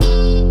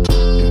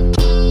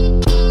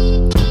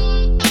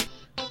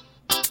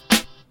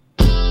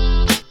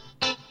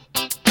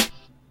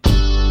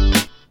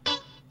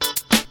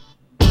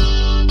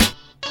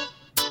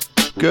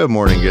Good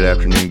morning, good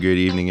afternoon, good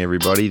evening,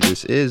 everybody.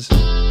 This is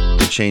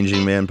the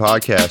Changing Man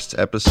Podcast,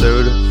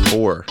 episode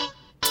 4.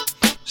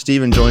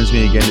 Steven joins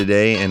me again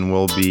today, and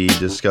we'll be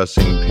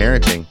discussing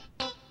parenting.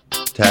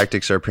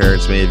 Tactics our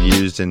parents may have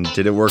used, and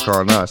did it work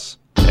on us?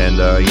 And,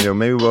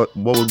 maybe what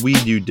would we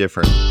do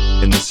different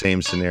in the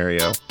same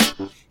scenario?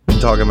 We're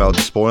talking about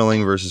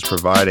spoiling versus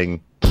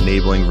providing,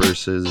 nurturing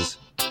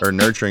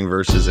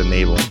versus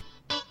enabling.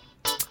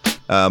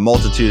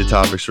 Multitude of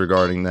topics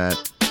regarding that.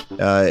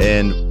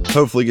 And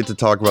hopefully get to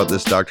talk about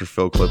this Dr.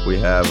 Phil clip we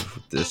have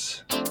with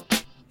this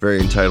very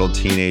entitled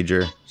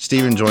teenager.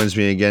 Steven joins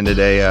me again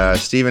today.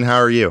 Steven, how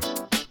are you?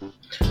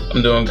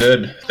 I'm doing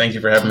good. Thank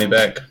you for having me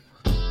back.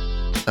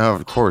 Oh,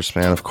 of course,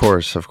 man. Of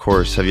course.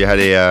 Have you had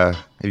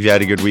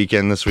a good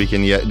weekend this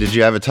weekend yet? Did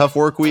you have a tough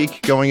work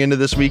week going into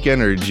this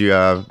weekend, or did you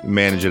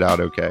manage it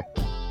out okay?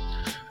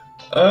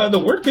 The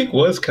work week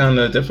was kind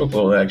of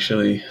difficult,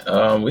 actually.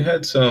 We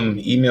had some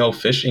email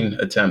phishing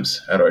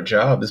attempts at our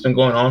job. It's been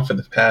going on for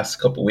the past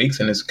couple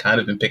weeks, and it's kind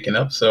of been picking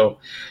up. So,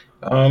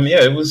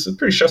 it was a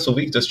pretty stressful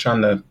week just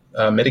trying to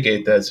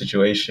mitigate that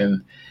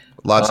situation.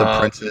 Lots of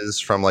princes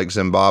from like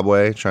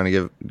Zimbabwe trying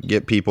to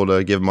get people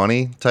to give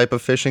money type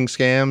of phishing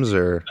scams,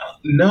 or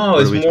no,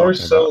 it's more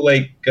so about?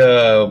 Like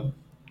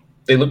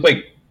they look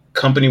like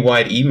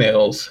company-wide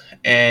emails,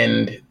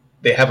 and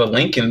they have a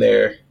link in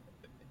there.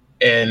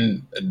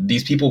 And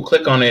these people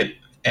click on it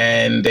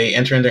and they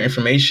enter in their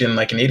information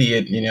like an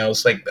idiot.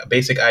 It's like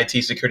basic IT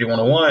security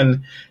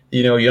 101.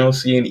 You don't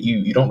see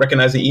you don't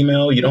recognize the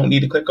email. You don't need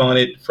to click on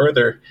it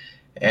further.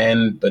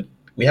 But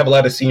we have a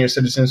lot of senior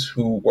citizens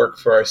who work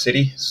for our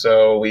city.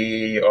 So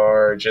we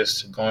are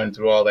just going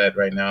through all that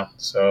right now.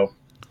 So,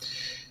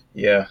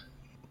 yeah.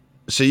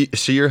 So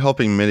you're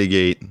helping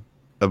mitigate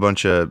a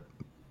bunch of.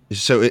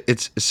 So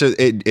it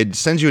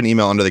sends you an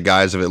email under the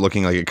guise of it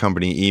looking like a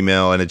company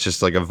email, and it's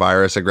just like a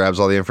virus that grabs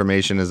all the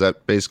information. Is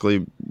that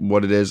basically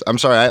what it is? I'm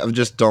sorry,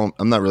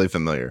 I'm not really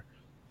familiar.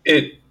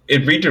 It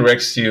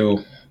redirects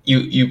you.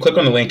 You click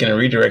on the link and it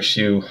redirects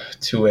you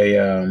to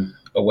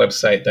a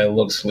website that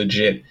looks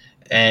legit,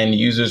 and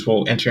users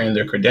will enter in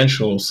their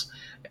credentials,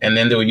 and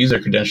then they will use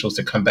their credentials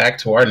to come back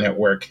to our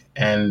network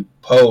and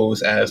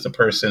pose as the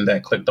person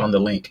that clicked on the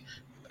link.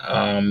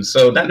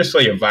 So not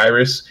necessarily a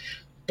virus,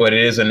 but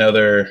it is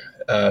another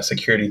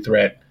security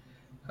threat.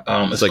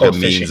 It's like a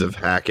means of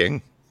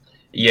hacking.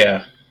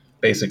 Yeah,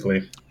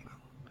 basically.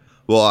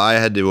 Well, I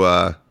had to,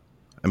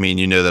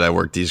 that I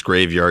work these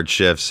graveyard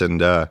shifts,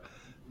 and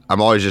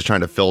I'm always just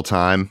trying to fill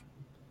time.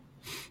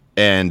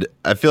 And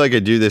I feel like I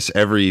do this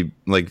every,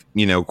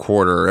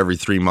 quarter or every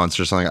 3 months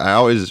or something. I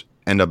always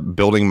end up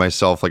building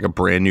myself like a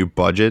brand new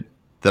budget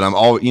that I'm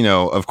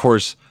of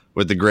course,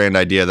 with the grand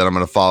idea that I'm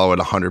going to follow it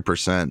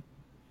 100%.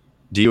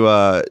 Do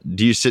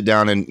you sit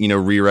down and,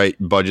 rewrite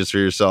budgets for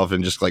yourself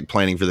and just like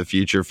planning for the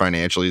future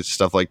financially,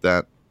 stuff like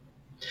that?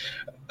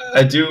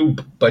 I do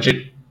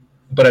budget,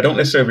 but I don't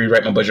necessarily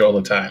rewrite my budget all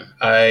the time.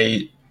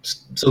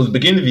 So at the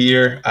beginning of the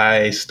year,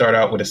 I start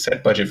out with a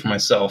set budget for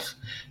myself.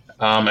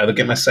 I look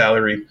at my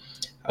salary,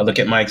 I look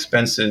at my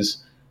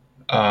expenses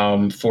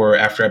for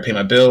after I pay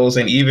my bills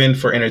and even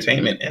for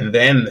entertainment. And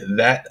then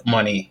that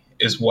money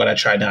is what I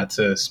try not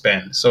to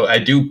spend. So I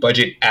do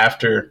budget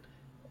after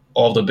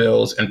all the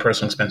bills and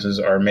personal expenses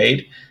are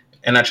made,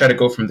 and I try to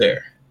go from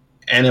there.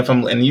 And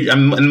I'm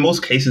in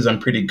most cases, I'm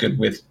pretty good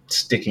with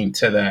sticking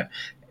to that.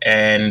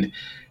 And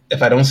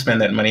if I don't spend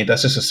that money,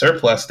 that's just a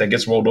surplus that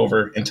gets rolled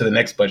over into the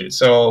next budget.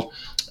 So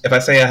if I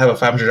say I have a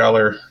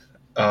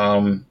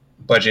 $500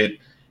 budget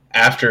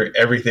after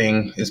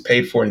everything is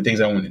paid for and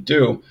things I want to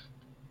do,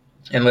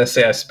 and let's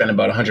say I spend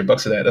about $100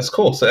 of that, that's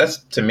cool. So that's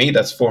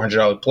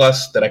 $400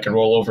 plus that I can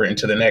roll over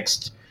into the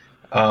next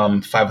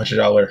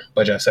 $500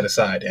 budget I set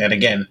aside. And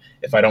again,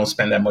 if I don't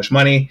spend that much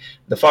money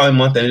the following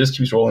month, then it just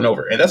keeps rolling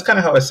over. And that's kind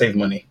of how I save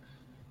money.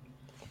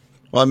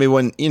 Well, I mean,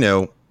 when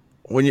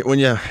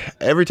you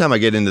every time I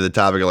get into the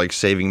topic of like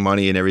saving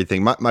money and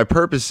everything, my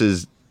purpose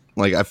is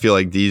like, I feel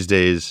like these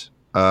days,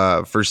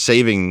 for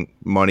saving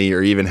money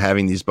or even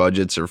having these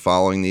budgets or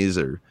following these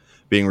or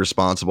being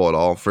responsible at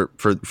all for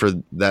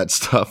that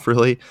stuff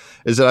really,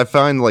 is that I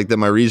find like that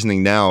my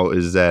reasoning now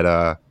is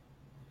that,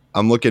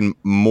 I'm looking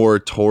more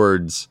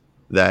towards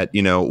that,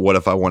 what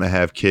if I want to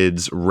have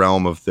kids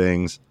realm of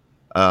things,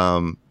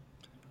 or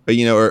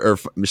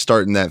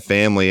starting that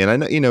family. And I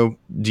know,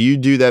 do you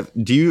do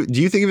that? Do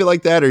you think of it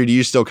like that? Or do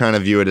you still kind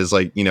of view it as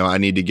like, I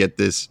need to get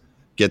this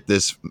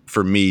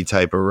for me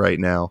type of right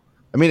now?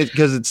 I mean,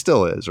 because it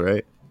still is,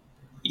 right?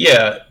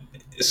 Yeah.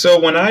 So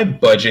when I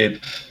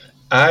budget,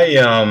 I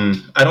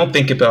don't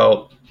think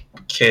about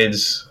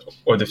kids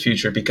or the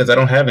future because I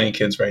don't have any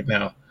kids right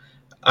now.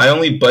 I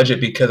only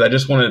budget because I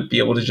just want to be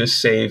able to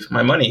just save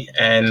my money.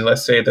 And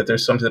let's say that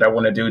there's something that I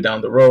want to do down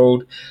the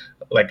road,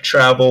 like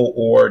travel,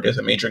 or there's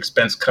a major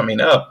expense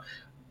coming up.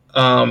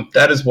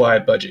 That is why I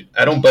budget.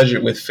 I don't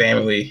budget with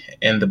family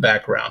in the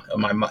background of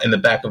in the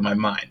back of my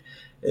mind.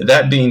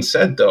 That being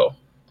said, though,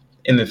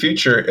 in the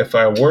future, if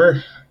I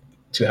were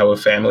to have a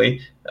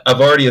family,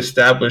 I've already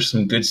established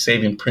some good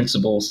saving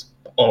principles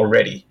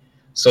already.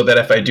 So that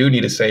if I do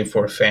need to save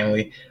for a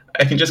family,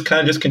 I can just kind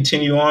of just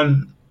continue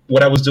on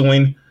what I was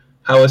doing,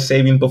 how I was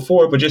saving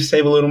before, but just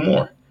save a little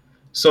more.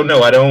 So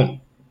no, I don't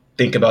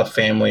think about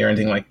family or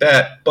anything like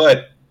that.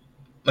 But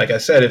like I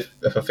said,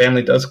 if a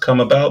family does come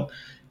about,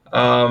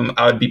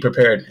 I would be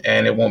prepared,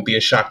 and it won't be a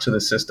shock to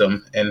the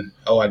system. And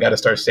oh, I got to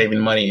start saving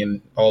money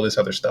and all this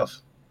other stuff.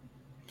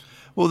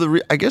 Well,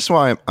 I guess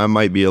why I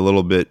might be a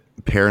little bit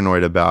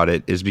paranoid about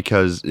it is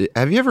because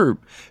have you ever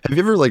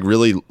like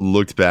really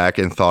looked back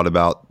and thought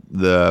about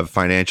the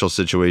financial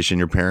situation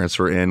your parents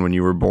were in when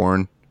you were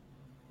born?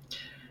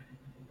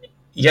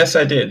 Yes,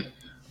 I did,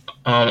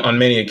 on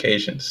many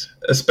occasions,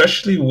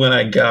 especially when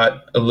I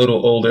got a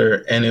little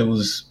older and it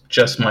was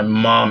just my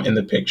mom in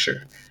the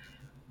picture.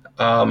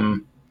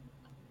 Um,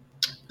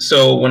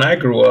 so when I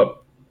grew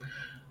up,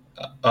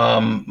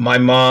 my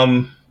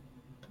mom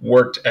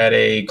worked at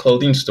a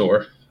clothing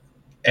store,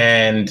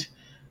 and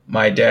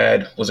my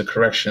dad was a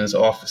corrections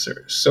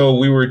officer. So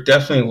we were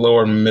definitely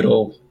lower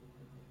middle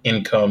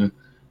income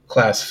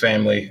class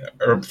family,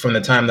 or from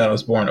the time that I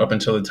was born up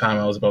until the time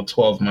I was about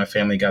 12, my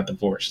family got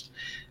divorced.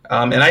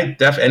 And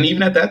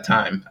even at that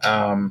time,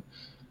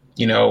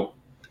 you know,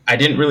 I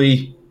didn't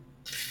really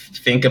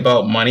think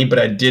about money, but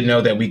I did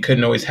know that we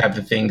couldn't always have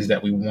the things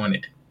that we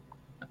wanted,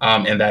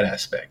 in that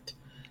aspect.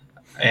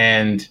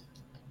 And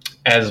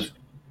as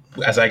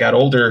as I got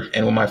older,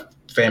 and when my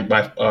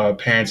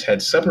parents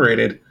had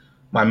separated,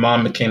 my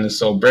mom became the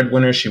sole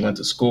breadwinner. She went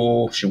to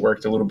school, she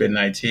worked a little bit in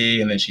IT,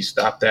 and then she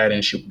stopped that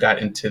and she got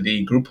into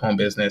the group home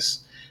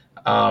business.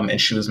 And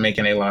she was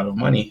making a lot of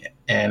money.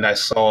 And I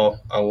saw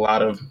a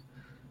lot of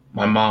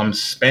my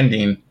mom's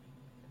spending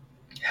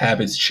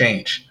habits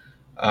change.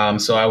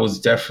 So I was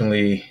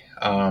definitely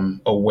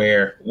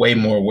aware, way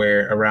more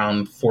aware,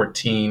 around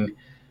 14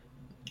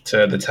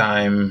 to the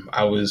time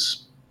I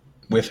was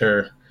with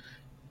her,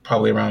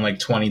 probably around like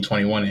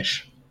 2021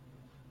 ish.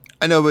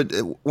 I know, but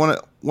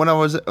when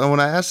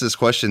I asked this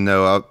question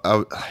though,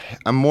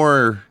 I'm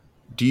more.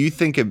 Do you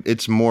think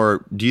it's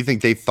more? Do you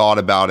think they thought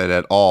about it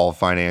at all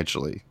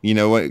financially? You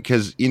know,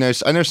 because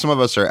I know some of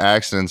us are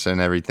accidents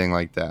and everything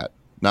like that.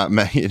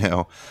 Not you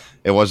know,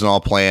 it wasn't all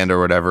planned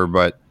or whatever.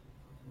 But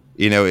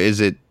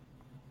is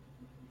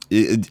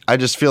I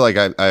just feel like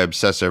I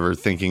obsess over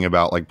thinking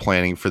about like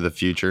planning for the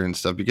future and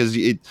stuff because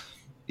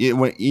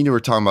when you were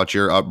talking about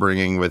your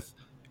upbringing with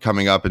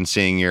coming up and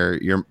seeing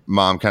your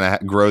mom kind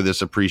of grow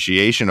this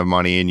appreciation of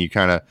money and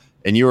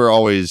you were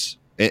always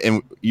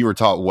and you were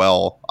taught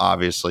well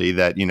obviously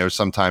that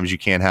sometimes you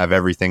can't have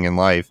everything in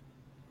life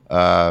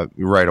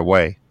right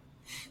away,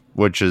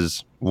 which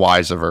is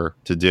wise of her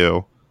to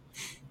do.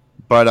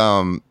 But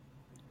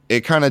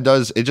it kind of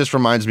does, it just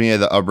reminds me of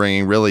the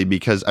upbringing really,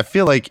 because I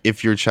feel like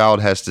if your child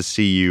has to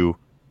see you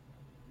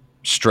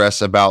stress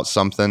about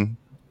something,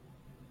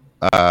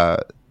 uh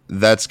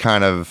that's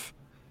kind of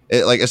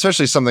it, like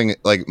especially something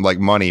like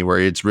money where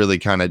it's really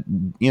kind of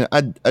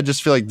I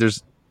just feel like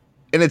there's,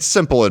 and it's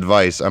simple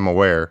advice, I'm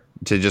aware,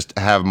 to just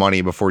have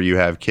money before you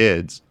have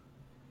kids,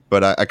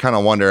 but I kind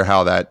of wonder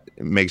how that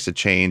makes a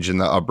change in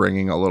the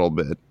upbringing a little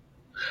bit.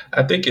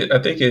 I think it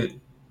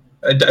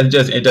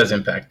does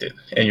impact it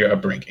and your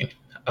upbringing.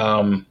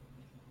 Um,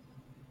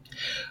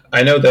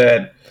 I know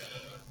that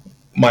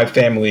my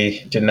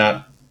family did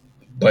not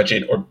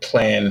budget or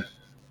plan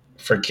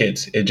for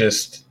kids. It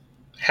just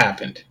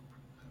happened.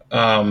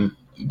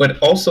 But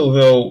also,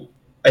 though,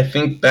 I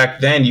think back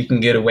then you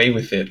can get away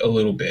with it a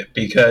little bit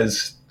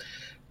because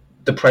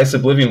the price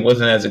of living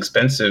wasn't as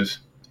expensive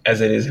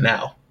as it is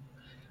now.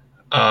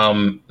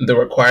 The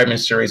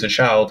requirements to raise a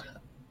child,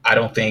 I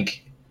don't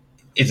think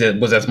it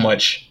was as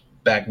much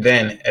back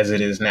then as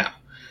it is now.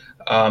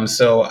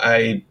 So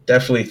I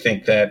definitely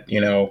think that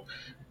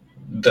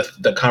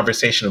the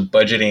conversation of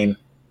budgeting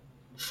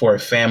for a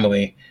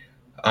family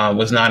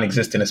was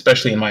non-existent,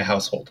 especially in my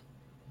household.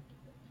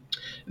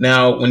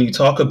 Now, when you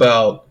talk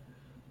about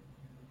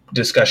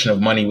discussion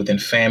of money within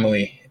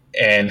family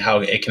and how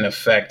it can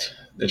affect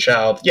the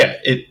child, yeah,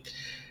 it.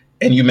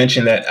 And you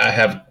mentioned that I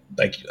have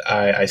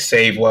I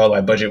save well,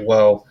 I budget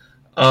well,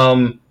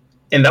 and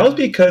that was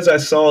because I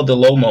saw the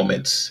low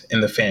moments in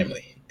the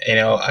family.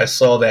 I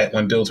saw that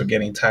when bills were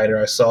getting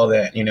tighter, I saw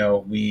that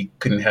we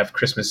couldn't have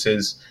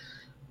Christmases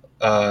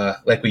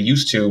like we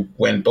used to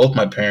when both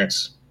my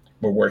parents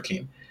were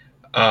working.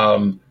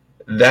 Um,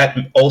 that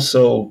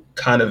also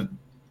kind of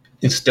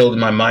instilled in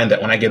my mind that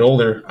when I get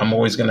older, I'm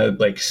always gonna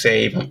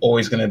save. I'm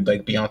always gonna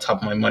be on top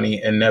of my money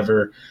and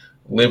never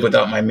live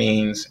without my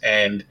means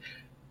and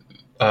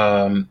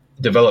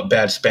develop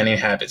bad spending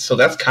habits. So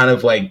that's kind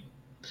of like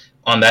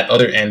on that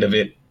other end of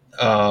it,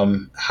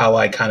 how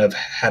I kind of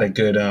had a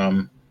good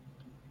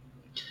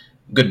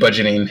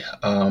budgeting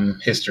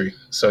history.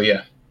 So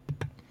yeah.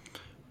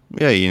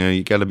 Yeah,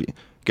 you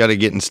gotta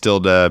get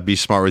instilled to be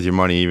smart with your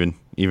money,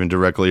 even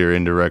directly or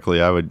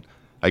indirectly.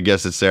 I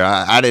guess it's there.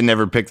 I didn't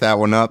ever pick that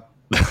one up.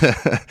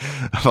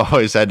 I've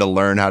always had to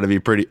learn how to be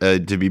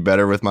to be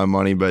better with my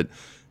money, but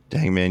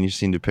dang man, you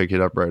seem to pick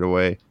it up right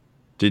away.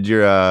 Did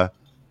your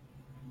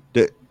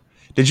did,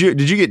 did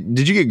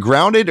you get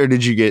grounded or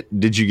did you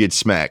get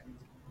smacked?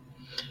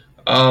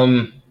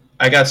 Um,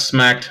 I got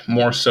smacked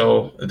more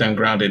so than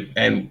grounded.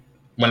 And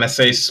when I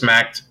say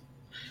smacked,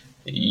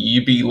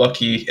 you'd be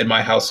lucky in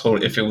my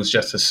household if it was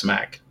just a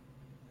smack.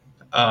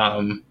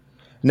 Um,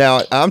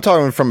 Now, I'm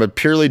talking from a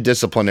purely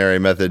disciplinary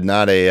method,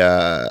 not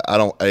a, I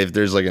don't, if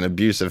there's like an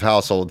abusive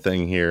household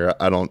thing here,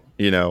 I don't,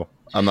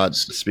 I'm not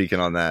speaking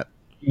on that.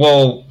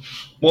 well,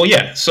 well,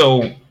 yeah.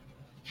 So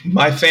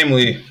my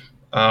family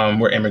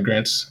were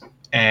immigrants,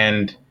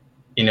 and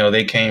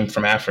they came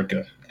from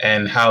Africa,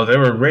 and how they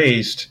were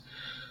raised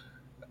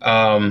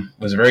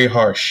was very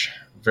harsh,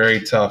 very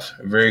tough,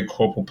 very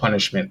corporal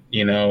punishment.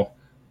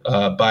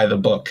 By the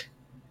book,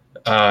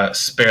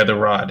 spare the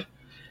rod.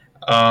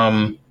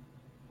 Um,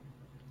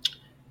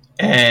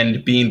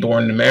 and being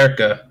born in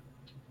America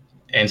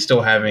and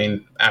still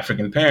having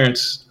African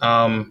parents,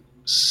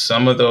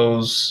 some of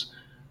those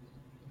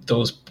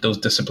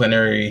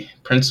disciplinary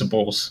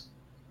principles,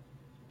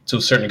 to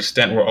a certain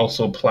extent, were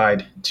also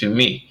applied to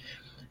me.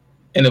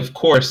 And of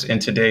course, in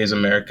today's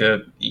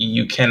America,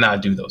 you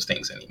cannot do those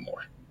things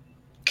anymore.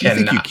 You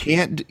think you Cannot.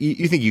 can't?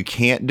 You think you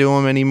can't do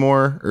them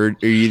anymore, or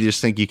you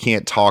just think you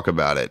can't talk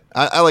about it?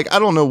 I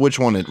don't know which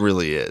one it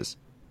really is.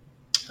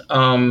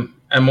 I'm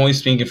only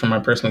speaking from my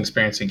personal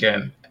experience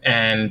again,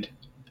 and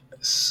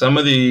some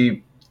of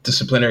the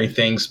disciplinary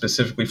things,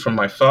 specifically from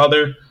my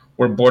father,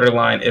 were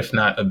borderline, if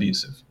not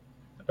abusive.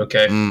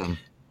 Okay, Mm.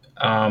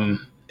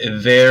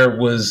 there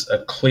was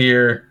a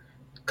clear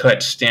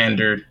cut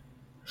standard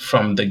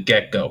from the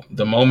get go.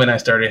 The moment I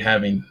started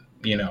having,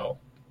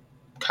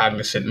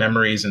 cognizant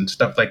memories and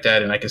stuff like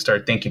that, and I could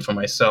start thinking for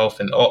myself,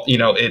 and all,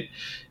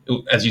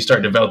 as you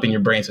start developing your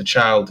brain as a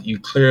child, you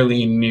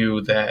clearly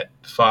knew that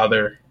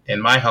father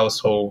in my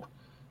household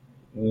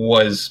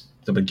was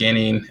the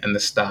beginning and the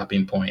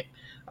stopping point.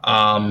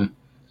 Um,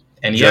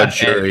 and yeah,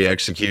 Judge, and jury,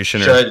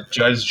 executioner.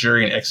 judge,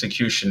 jury, and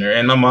executioner.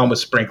 And my mom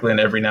was sprinkling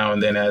every now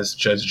and then as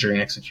judge, jury,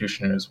 and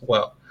executioner as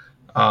well.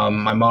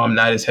 My mom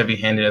not as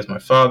heavy-handed as my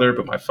father,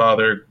 but my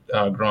father,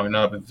 growing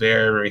up,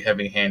 very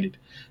heavy-handed.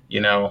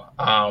 You know,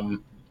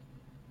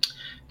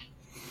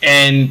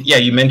 and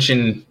you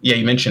mentioned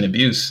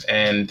abuse,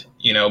 and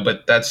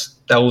but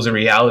that was a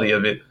reality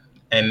of it,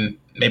 and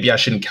maybe I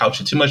shouldn't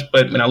couch it too much,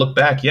 but when I look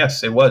back,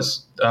 yes, it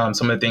was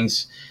some of the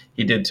things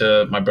he did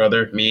to my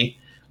brother, me,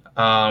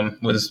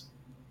 was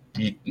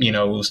it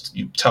was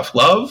tough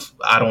love.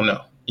 I don't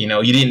know. You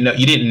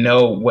didn't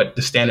know what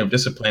the standard of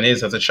discipline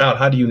is as a child.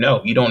 How do you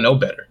know? You don't know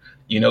better.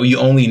 You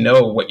only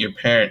know what your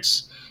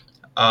parents.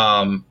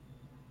 Um,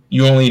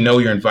 you only know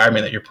your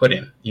environment that you're put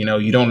in. You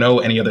don't know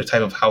any other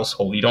type of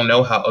household. You don't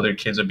know how other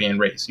kids are being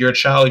raised. You're a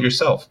child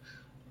yourself.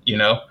 You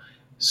know,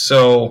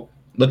 so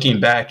looking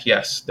back,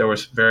 yes, there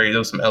was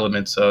some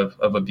elements of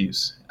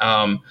abuse.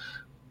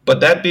 But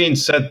that being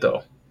said,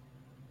 though,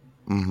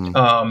 Mm-hmm.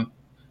 um,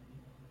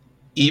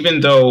 even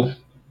though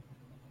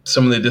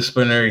some of the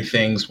disciplinary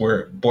things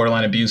were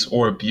borderline abuse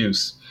or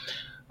abuse,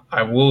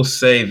 I will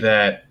say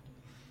that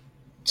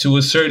to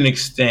a certain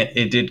extent,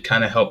 it did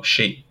kind of help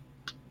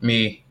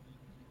me,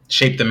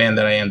 shape the man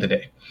that I am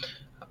today.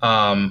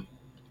 Um,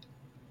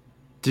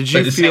 Did but you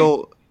at the same,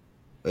 feel?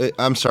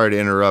 I'm sorry to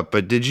interrupt,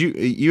 but did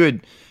you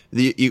had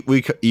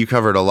you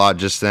covered a lot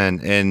just then,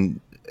 and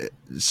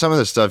some of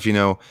the stuff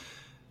you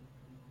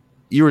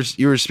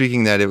were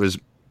speaking that it was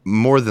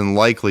more than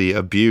likely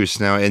abuse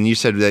now, and you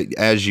said that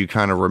as you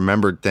kind of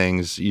remembered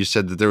things, you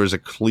said that there was a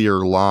clear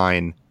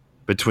line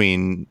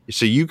between,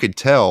 so you could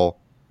tell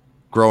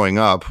growing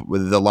up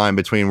with the line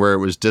between where it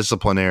was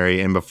disciplinary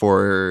and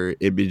before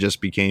just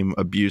became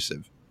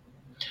abusive.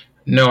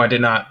 no, I did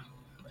not.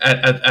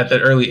 At that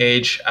early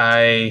age,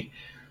 I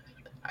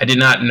did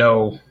not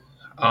know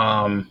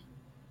um,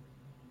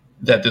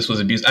 that this was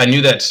abuse. I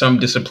knew that some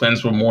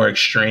disciplines were more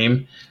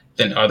extreme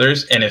than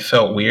others, and it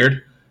felt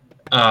weird.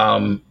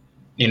 Um,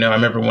 I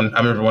remember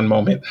one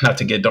moment, not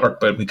to get dark,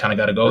 but we kind of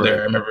got to go there.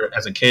 Right. I remember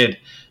as a kid,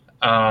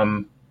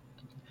 um,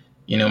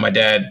 my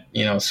dad,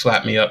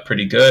 slapped me up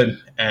pretty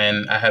good,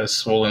 and I had a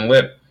swollen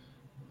lip.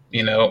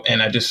 And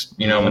I just,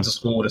 went Mm. to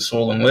school with a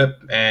swollen lip,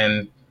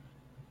 and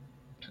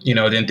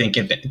didn't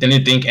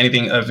think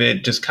anything of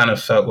it. Just kind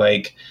of felt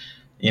like,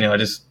 I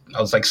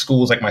was like, school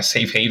was like my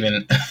safe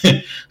haven,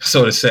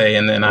 so to say.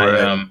 And then I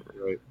Right. um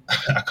Right.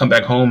 I come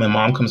back home, and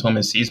mom comes home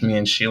and sees me,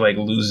 and she like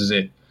loses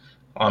it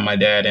on my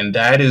dad, and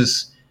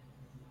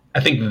I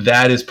think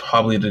that is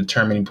probably the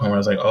determining point where I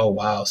was like, oh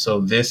wow,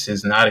 so this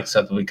is not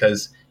acceptable,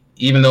 because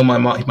even though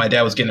my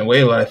dad was getting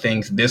away with a lot of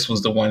things, this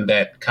was the one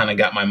that kind of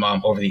got my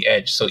mom over the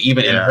edge. So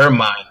even in Yeah. her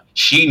mind,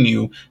 she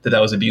knew that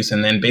was abuse,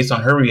 and then based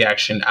on her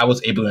reaction, I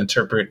was able to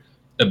interpret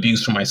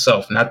abuse for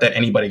myself. Not that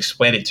anybody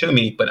explained it to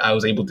me, but I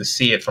was able to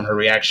see it from her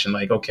reaction.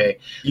 Like, okay,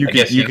 You I could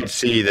guess you could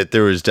see that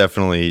there was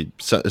definitely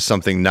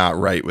something not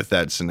right with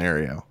that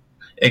scenario.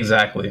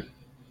 exactly.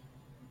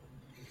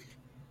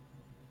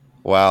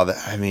 Wow,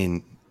 I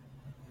mean,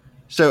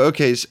 so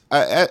okay, so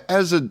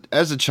as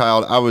a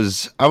child, I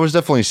was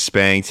definitely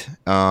spanked.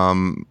 I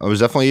was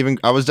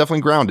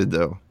definitely grounded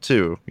though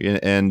too,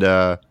 and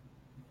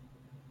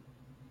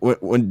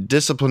when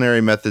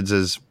disciplinary methods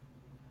is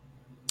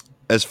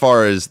as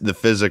far as the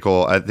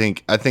physical, I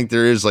think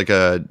there is like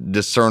a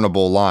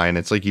discernible line.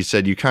 It's like you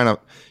said, you kind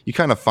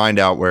of find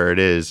out where it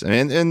is,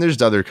 and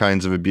there's other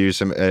kinds of abuse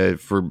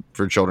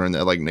for children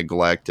that like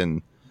neglect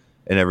and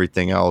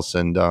everything else.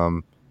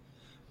 And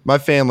my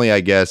family, I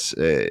guess,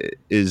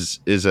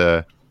 is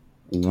a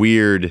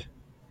weird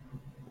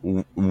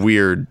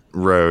weird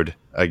road,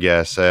 I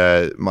guess.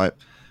 My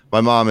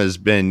mom has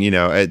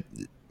been,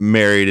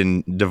 married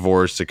and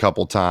divorced a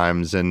couple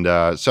times, and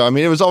so I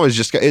mean, it was always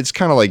just it's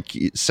kind of like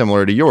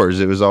similar to yours.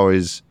 It was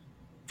always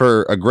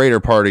for a greater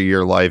part of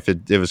your life.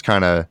 It was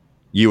kind of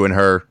you and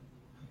her,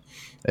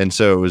 and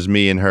so it was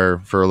me and her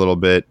for a little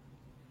bit,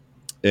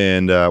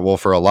 and well,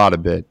 for a lot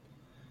of bit,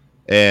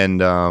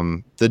 and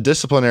the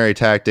disciplinary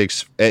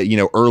tactics,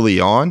 early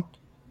on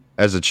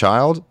as a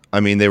child. I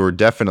mean, they were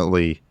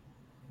definitely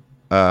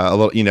a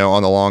little,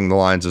 along the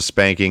lines of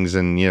spankings,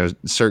 and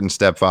certain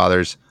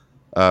stepfathers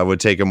would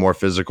take a more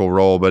physical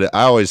role, but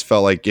I always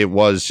felt like it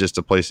was just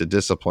a place of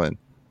discipline.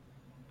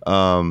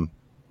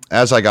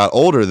 As I got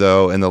older,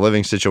 though, and the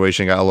living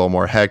situation got a little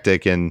more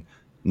hectic and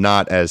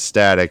not as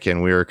static,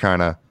 and we were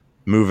kind of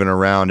moving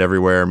around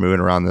everywhere,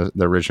 moving around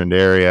the Richmond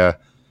area,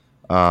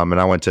 and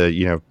I went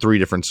to 3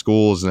 different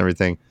schools and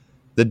everything.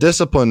 The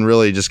discipline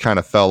really just kind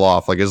of fell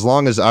off. Like, as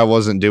long as I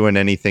wasn't doing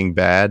anything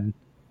bad,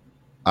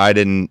 I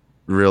didn't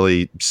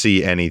really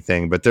see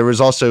anything, but there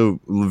was also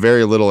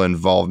very little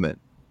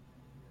involvement,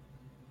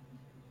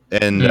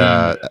 and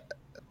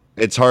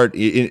it's hard.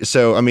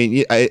 So I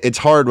mean, it's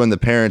hard when the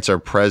parents are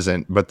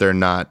present but they're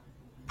not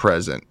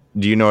present.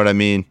 Do you know what I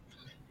mean?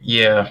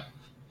 Yeah.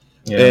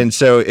 And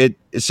so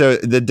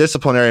the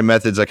disciplinary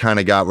methods I kind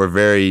of got were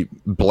very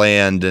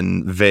bland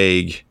and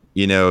vague,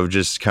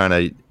 just kind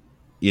of,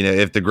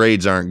 if the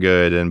grades aren't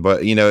good,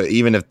 but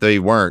even if they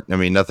weren't, I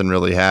mean, nothing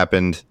really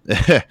happened.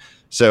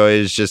 So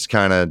it's just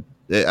kind of,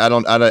 I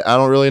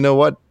don't really know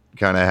what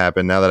kind of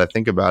happened now that I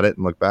think about it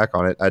and look back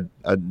on it. I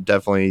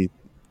definitely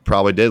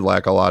probably did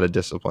lack a lot of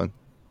discipline.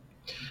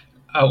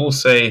 I will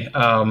say,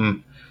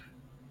 when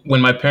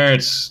my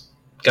parents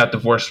got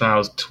divorced when I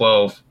was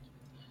 12,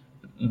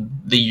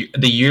 the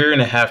year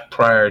and a half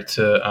prior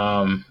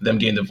to them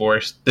getting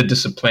divorced, the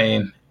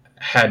discipline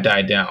had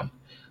died down.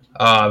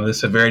 The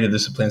severity of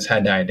disciplines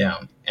had died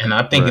down, and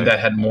I'm thinking that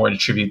had more to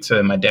attribute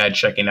to my dad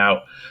checking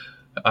out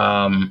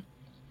of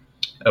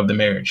the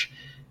marriage.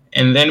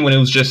 And then when it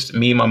was just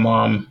me, my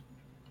mom,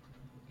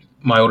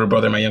 my older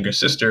brother, my younger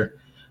sister,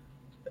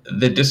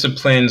 the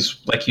disciplines,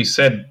 like you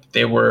said,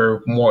 they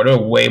were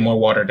way more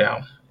watered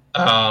down.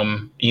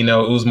 It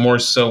was more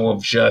so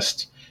of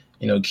just,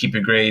 keep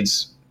your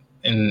grades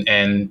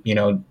and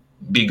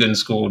be good in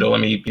school. Don't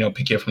let me,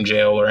 pick you up from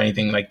jail or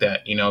anything like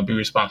that. Be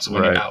responsible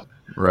when you're out.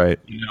 Right.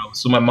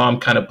 So my mom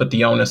kind of put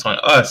the onus on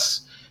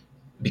us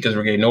because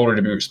we're getting older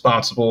to be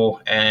responsible,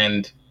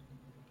 and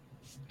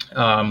she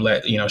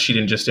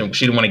didn't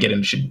want to get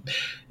in.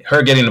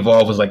 Her getting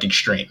involved was like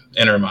extreme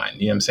in her mind.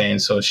 You know what I'm saying?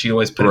 So she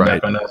always put it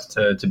back on us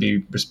to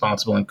be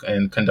responsible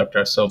and conduct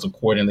ourselves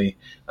accordingly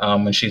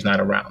when she's not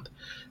around.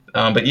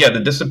 But yeah, the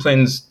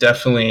disciplines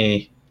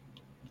definitely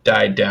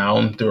died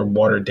down. They were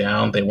watered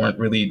down. They weren't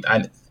really.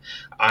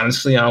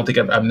 Honestly, I don't think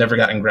I've never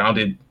gotten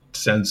grounded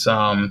since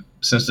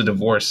the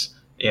divorce.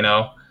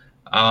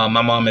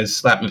 My mom has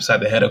slapped me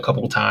upside the head a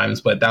couple of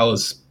times, but that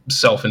was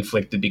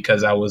self-inflicted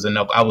because I was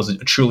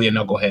truly a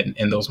knucklehead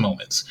in those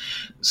moments.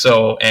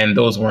 So, and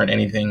those weren't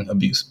anything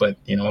abuse, but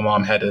my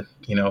mom had to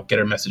get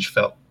her message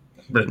felt,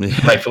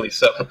 rightfully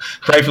so.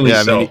 Rightfully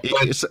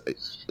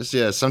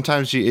so.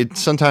 Sometimes I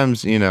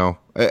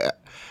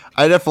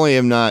definitely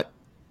am not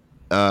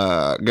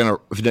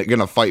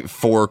gonna fight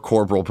for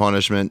corporal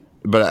punishment,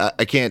 but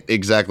I can't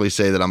exactly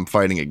say that I'm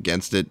fighting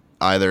against it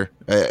either.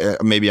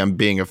 Maybe I'm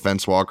being a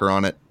fence walker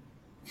on it.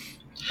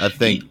 I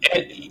think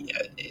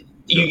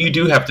you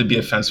do have to be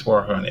a fence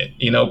walker on it,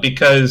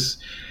 because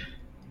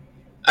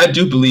I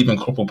do believe in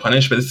corporal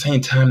punishment, but at the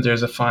same time,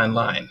 there's a fine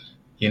line,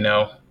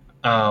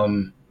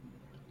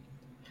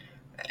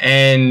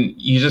 and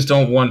you just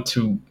don't want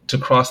to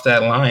cross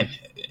that line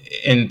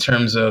in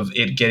terms of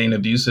it getting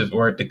abusive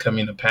or it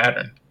becoming a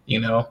pattern,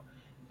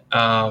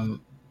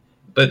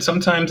 But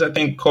sometimes I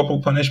think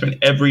corporal punishment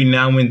every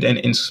now and then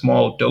in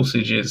small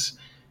dosages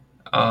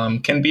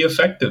can be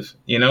effective,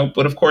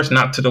 but of course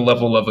not to the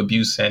level of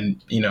abuse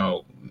and,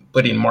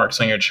 putting marks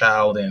on your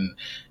child and,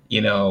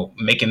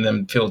 making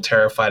them feel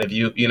terrified of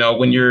you.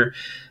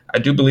 I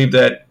do believe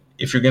that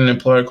if you're going to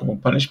employ corporal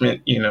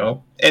punishment,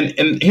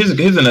 and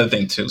here's another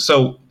thing too.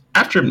 So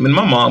when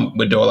my mom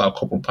would dole out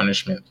corporal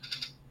punishment,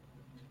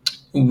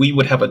 we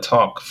would have a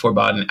talk for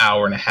about an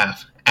hour and a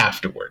half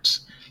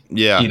afterwards.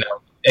 Yeah.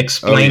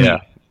 Explaining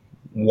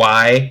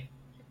why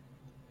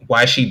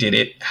she did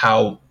it,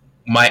 how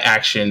my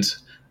actions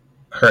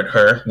hurt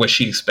her, what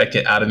she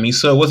expected out of me.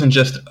 So it wasn't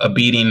just a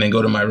beating and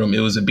go to my room.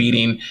 It was a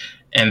beating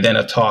and then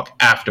a talk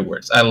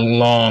afterwards, a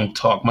long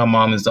talk. My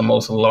mom is the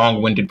most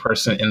long-winded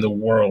person in the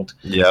world.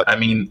 Yeah. I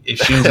mean, if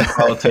she was in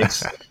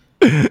politics,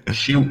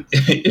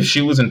 if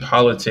she was in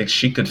politics,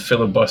 she could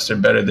filibuster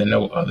better than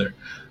no other,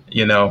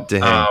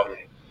 Damn.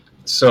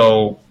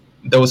 So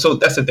though, so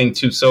that's the thing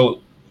too.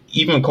 So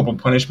even with corporal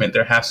punishment,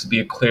 there has to be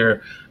a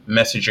clear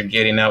message you're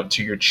getting out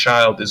to your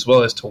child, as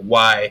well as to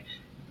why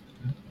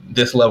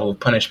this level of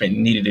punishment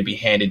needed to be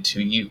handed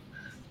to you.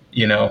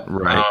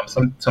 Right.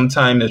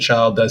 Sometime the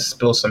child does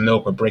spill some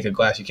milk or break a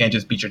glass. You can't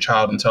just beat your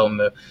child and tell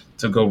them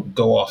to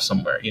go off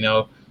somewhere.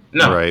 No.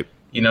 Right.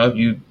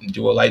 You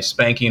do a light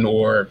spanking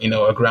or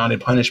a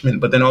grounded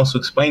punishment, but then also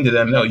explain to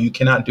them, no, you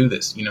cannot do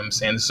this. You know what I'm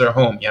saying? This is our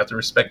home. You have to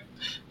respect,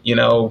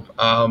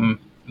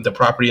 the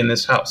property in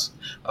this house.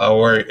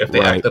 Or if they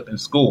Right. act up in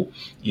school,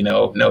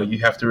 no, you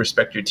have to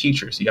respect your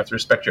teachers. You have to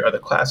respect your other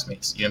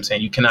classmates. You know what I'm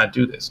saying? You cannot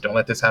do this. Don't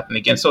let this happen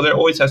again. So there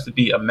always has to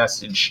be a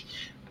message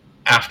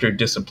after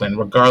discipline,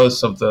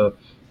 regardless of the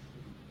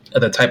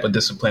type of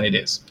discipline it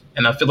is.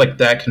 And I feel like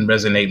that can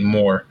resonate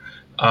more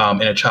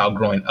in a child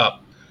growing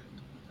up,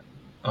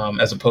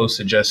 as opposed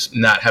to just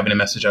not having a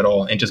message at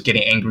all and just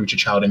getting angry with your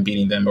child and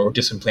beating them or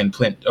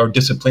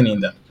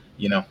disciplining them.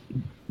 You know,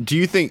 Do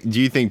you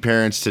think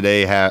parents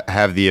today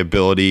have the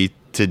ability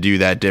to do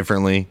that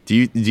differently?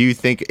 Do you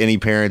think any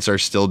parents are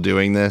still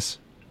doing this?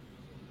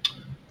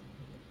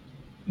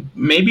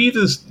 maybe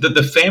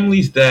the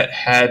families that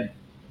had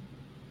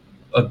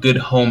a good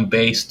home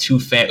base,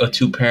 a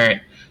two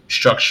parent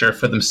structure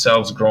for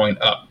themselves growing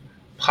up,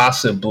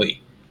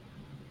 possibly.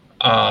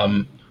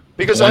 Um,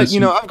 Because once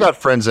you I've got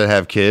friends that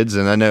have kids,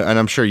 and I know, and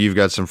I'm sure you've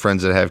got some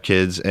friends that have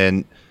kids,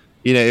 and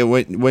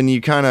when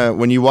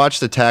you watch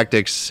the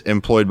tactics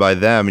employed by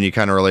them, and you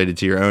kind of relate it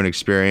to your own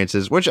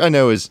experiences, which I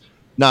know is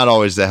not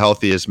always the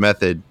healthiest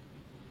method,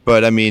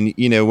 but I mean,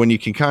 when you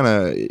can kind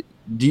of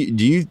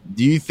do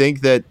you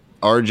think that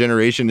our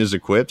generation is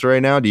equipped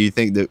right now? Do you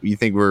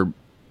think we're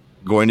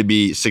going to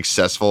be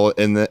successful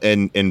in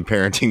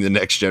parenting the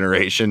next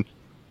generation?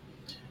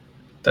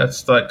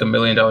 That's like $1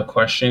 million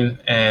question,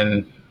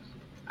 and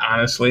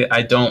honestly,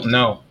 I don't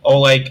know.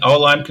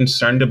 All I'm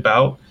concerned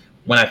about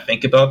when I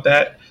think about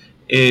that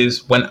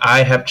is when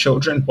I have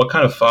children, what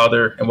kind of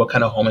father and what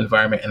kind of home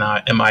environment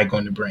am I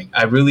going to bring?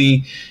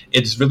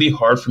 It's really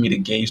hard for me to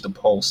gauge the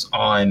pulse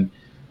on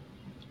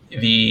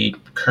the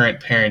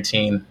current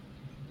parenting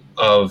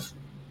of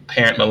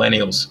parent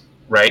millennials,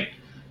 right?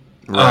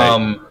 Right.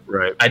 Um,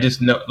 Right. I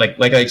just know, like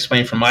I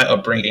explained from my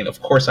upbringing. Of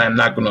course, I am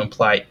not going to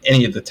apply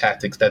any of the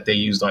tactics that they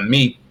used on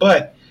me,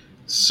 but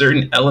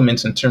certain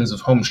elements in terms of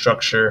home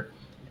structure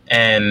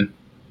and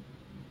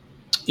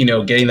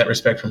getting that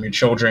respect from your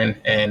children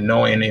and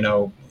knowing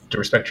to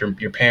respect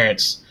your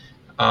parents,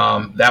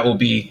 that will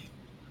be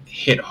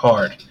hit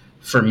hard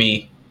for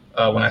me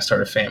when I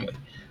start a family.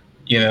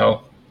 You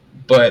know,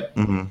 but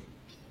Hmm.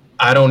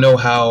 I don't know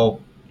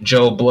how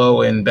Joe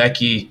Blow and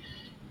Becky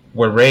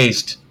were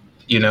raised.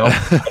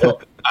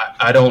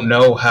 I don't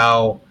know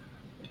how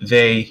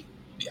they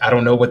I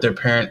don't know what their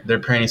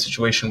parenting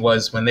situation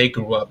was when they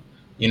grew up.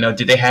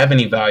 Did they have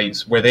any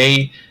values? Were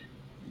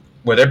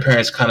their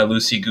parents kind of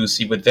loosey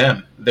goosey with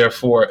them?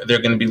 Therefore,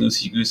 they're going to be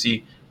loosey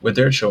goosey with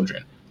their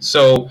children.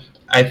 So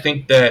I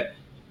think that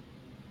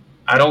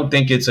I don't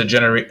think it's a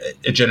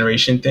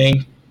generation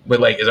thing. But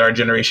like, is our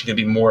generation going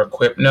to be more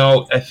equipped?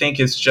 No, I think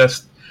it's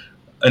just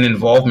an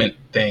involvement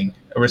thing,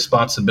 a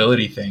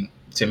responsibility thing.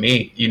 To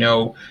me,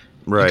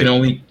 Right.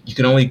 you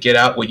can only get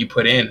out what you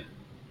put in.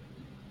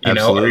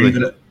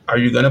 Absolutely. Are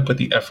you gonna put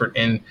the effort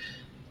in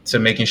to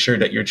making sure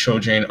that your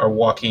children are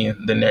walking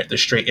the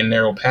straight and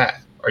narrow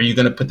path? Are you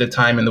gonna put the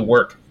time and the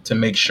work to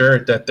make sure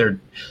that they're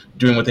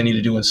doing what they need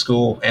to do in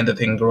school and that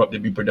they can grow up to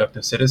be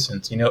productive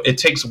citizens? It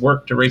takes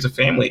work to raise a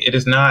family. It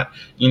is not,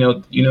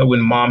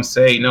 when moms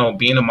say, no,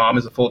 being a mom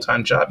is a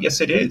full-time job. Yes,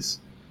 it is.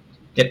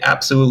 It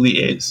absolutely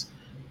is.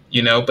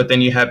 But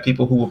then you have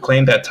people who will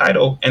claim that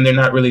title and they're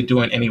not really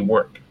doing any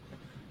work.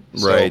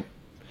 So Right.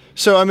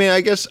 So I mean,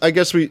 I guess I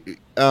asked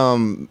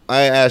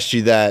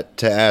you that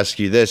to ask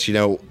you this.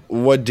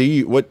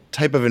 What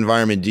type of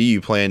environment do you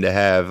plan to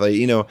have? Like,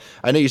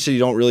 I know you said you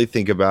don't really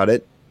think about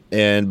it,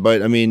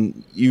 but I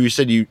mean, you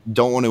said you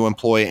don't want to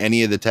employ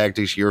any of the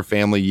tactics your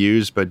family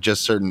used, but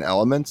just certain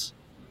elements.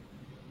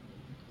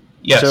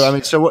 So I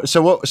yes. mean,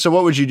 so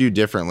what would you do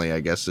differently? I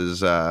guess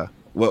is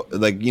what,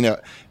 like,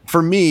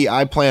 for me,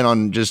 I plan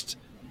on just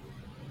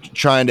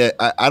trying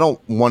to. I don't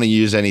want to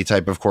use any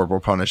type of corporal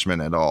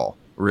punishment at all.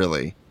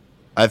 Really,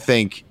 I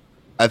think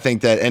I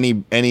think that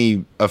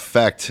any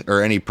effect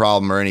or any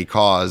problem or any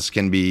cause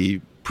can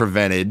be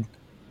prevented,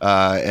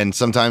 and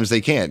sometimes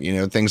they can't.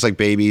 Things like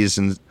babies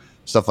and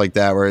stuff like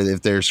that, where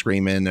if they're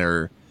screaming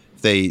or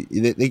if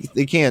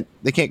they can't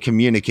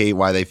communicate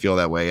why they feel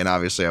that way. And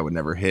obviously, I would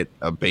never hit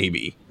a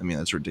baby. I mean,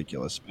 that's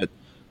ridiculous. But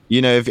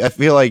if I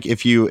feel like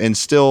if you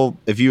instill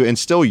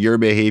your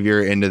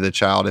behavior into the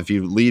child, if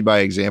you lead by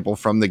example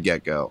from the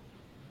get go,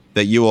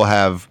 that you will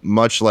have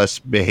much less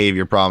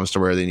behavior problems to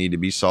where they need to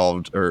be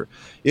solved, or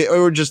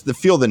just to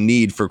feel the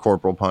need for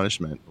corporal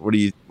punishment. What do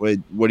you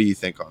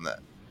think on that?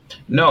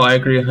 No, I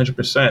agree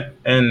 100%.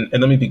 And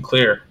let me be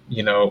clear,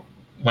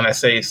 when I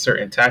say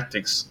certain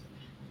tactics,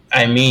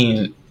 I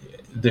mean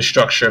the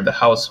structure of the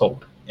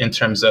household in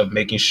terms of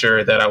making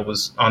sure that I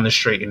was on the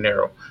straight and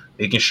narrow,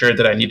 making sure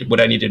that I needed what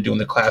I needed to do in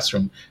the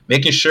classroom,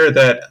 making sure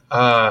that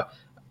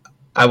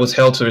I was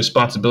held to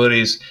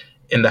responsibilities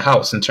in the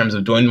house in terms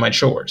of doing my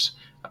chores.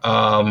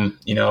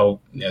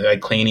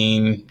 Like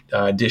cleaning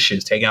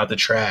dishes, taking out the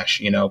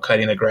trash,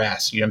 cutting the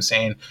grass. You know what I'm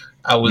saying?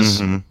 I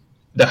was Mm-hmm.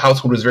 The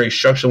household was very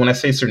structured. When I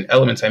say certain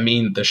elements, I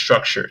mean the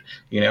structure.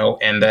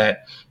 And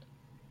that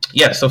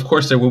yes, of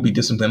course there will be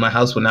discipline. My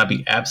house will not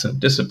be absent of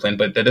discipline,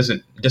 but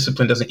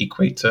discipline doesn't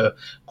equate to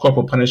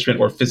corporal punishment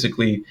or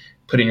physically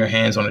putting your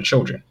hands on the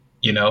children.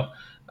 You know,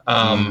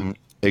 Mm-hmm. um,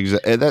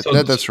 Exactly.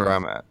 so That's where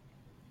I'm at.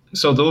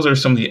 so those are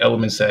some of the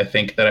elements that I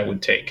think that I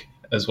would take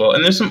as well.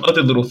 And there's some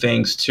other little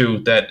things too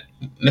that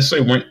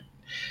necessarily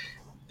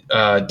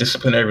weren't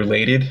disciplinary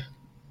related,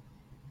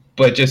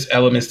 but just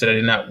elements that I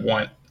did not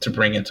want to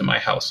bring into my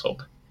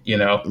household. You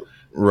know,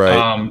 Right.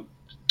 um,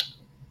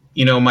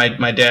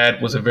 my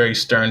dad was a very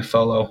stern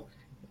fellow.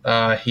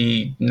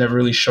 He never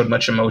really showed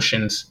much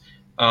emotions.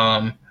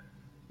 Um,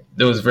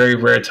 there was very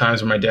rare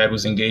times where my dad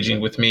was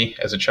engaging with me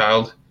as a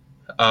child.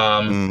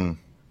 Um, Mm.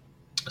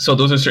 so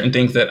those are certain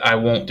things that I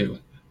won't do.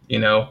 You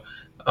know,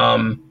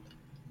 um,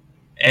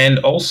 and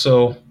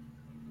also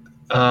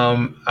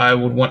I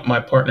would want my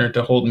partner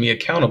to hold me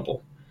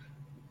accountable.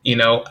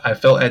 I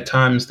felt at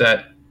times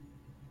that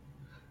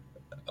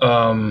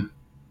um,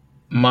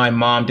 my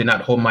mom did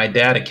not hold my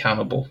dad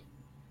accountable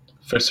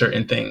for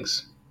certain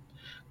things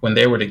when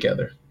they were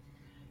together,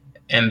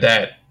 and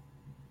that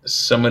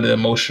some of the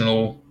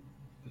emotional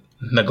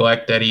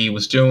neglect that he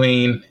was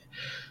doing,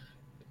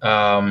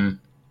 um,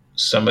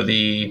 some of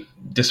the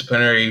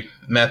disciplinary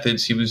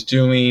methods he was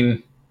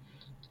doing,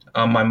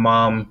 my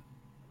mom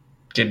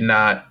did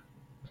not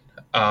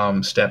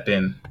step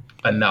in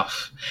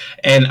enough.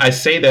 And I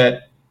say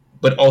that,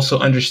 but also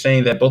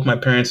understanding that both my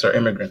parents are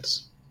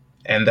immigrants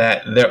and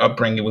that their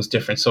upbringing was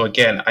different. So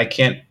again, I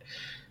can't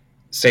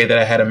say that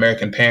I had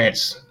American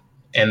parents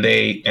and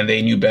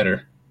they knew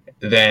better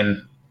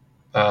than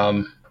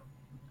um,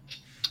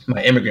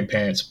 my immigrant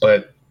parents,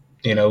 but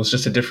it was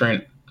just a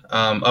different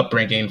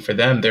upbringing for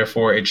them.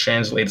 Therefore, it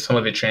translated. Some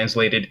of it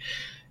translated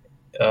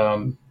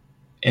um,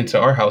 into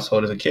our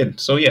household as a kid.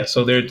 So yeah,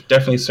 so there are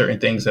definitely certain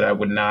things that I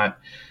would not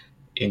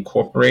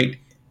incorporate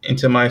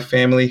into my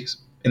family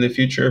in the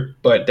future,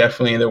 but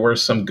definitely there were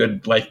some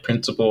good life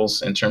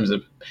principles in terms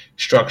of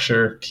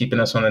structure, keeping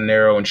us on the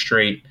narrow and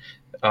straight,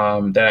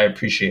 that I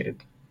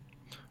appreciated.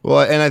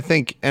 Well, and I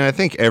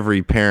think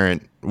every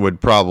parent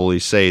would probably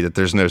say that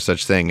there's no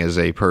such thing as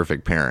a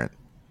perfect parent.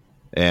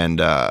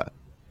 And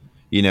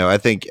I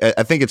think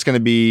it's going to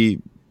be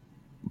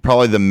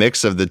probably the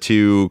mix of the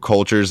two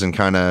cultures and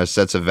kind of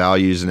sets of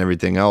values and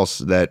everything else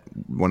that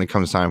when it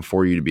comes time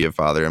for you to be a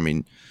father, I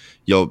mean,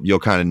 you'll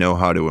kind of know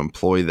how to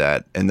employ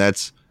that. And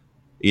that's,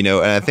 and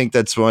I think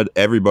that's what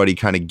everybody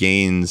kind of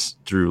gains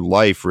through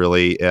life,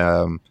 really.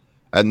 I'm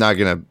not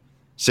going to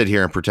sit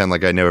here and pretend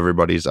like I know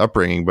everybody's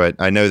upbringing, but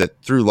I know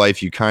that through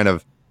life, you kind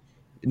of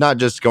not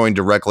just going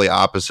directly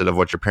opposite of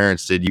what your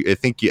parents did. I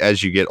think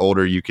as you get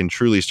older, you can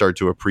truly start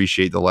to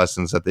appreciate the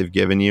lessons that they've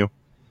given you.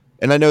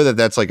 And I know that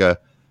that's like a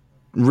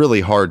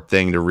really hard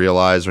thing to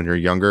realize when you're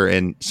younger.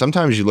 And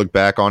sometimes you look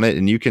back on it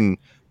and you can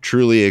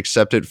truly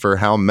accept it for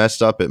how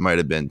messed up it might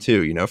have been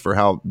too, for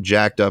how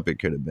jacked up it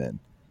could have been.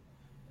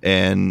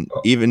 And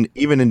even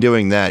in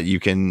doing that, you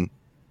can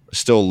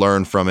still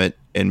learn from it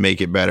and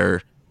make it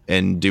better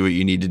and do what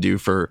you need to do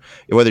for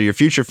whether your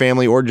future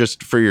family or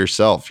just for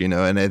yourself, and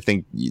I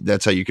think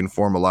that's how you can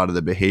form a lot of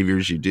the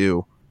behaviors you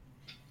do.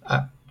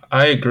 I,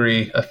 I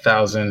agree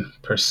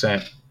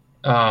 1,000%.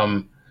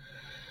 Um,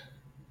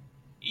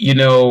 you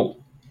know,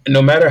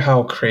 no matter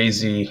how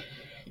crazy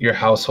your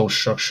household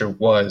structure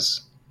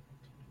was,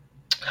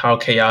 how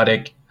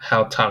chaotic,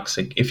 how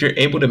toxic, if you're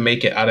able to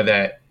make it out of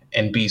that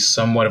and be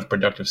somewhat of a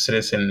productive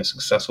citizen and a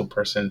successful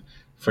person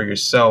for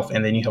yourself,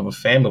 and then you have a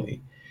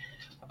family,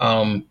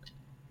 um,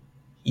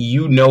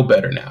 you know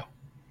better now.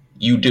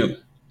 You do.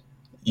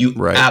 You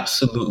Right.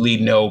 absolutely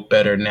know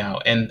better now.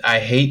 And I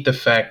hate the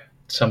fact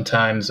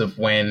sometimes of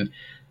when,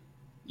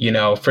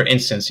 for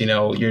instance,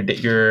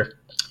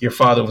 your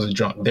father was a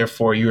drunk,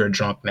 therefore you're a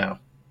drunk now.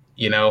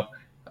 You know,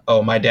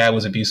 oh, my dad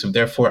was abusive,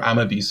 therefore I'm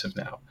abusive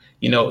now.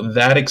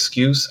 That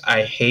excuse,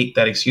 I hate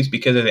that excuse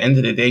because at the end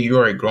of the day, you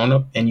are a grown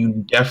up and you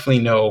definitely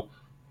know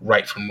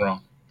right from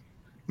wrong.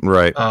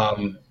 Right.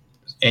 Um,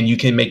 and you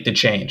can make the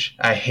change.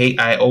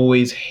 I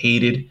always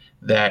hated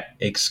that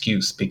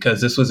excuse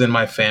because this was in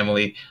my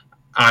family.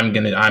 I'm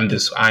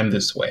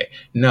this way.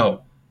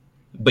 No,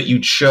 but you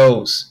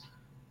chose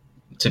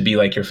to be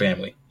like your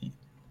family.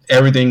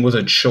 Everything was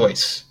a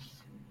choice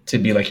to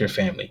be like your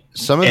family.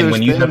 Some of And those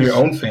when you have your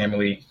things, own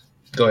family,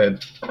 go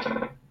ahead.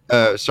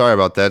 sorry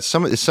about that.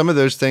 Some of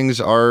those things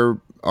are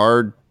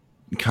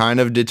kind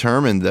of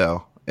determined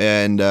though,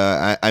 and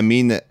I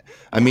mean that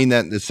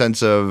in the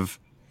sense of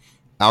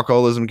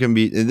alcoholism can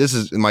be. This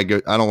is my.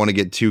 I don't want to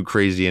get too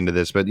crazy into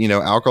this, but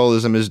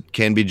alcoholism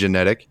can be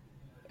genetic,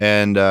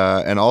 and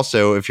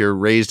also if you're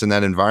raised in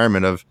that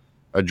environment of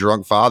a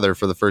drunk father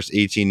for the first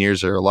 18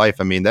 years of your life,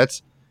 I mean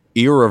that's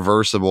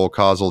irreversible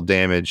causal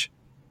damage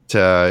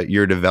to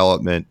your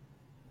development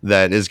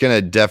that is going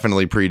to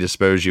definitely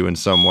predispose you in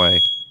some way.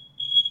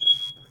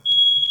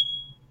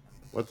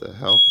 What the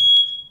hell?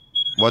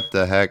 What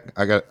the heck?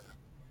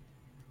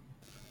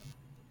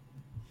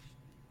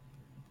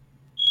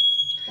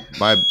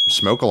 My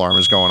smoke alarm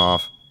is going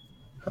off.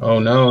 Oh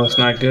no, it's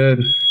not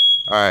good.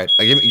 All right,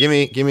 give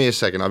me a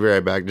second. I'll be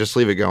right back. Just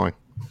leave it going.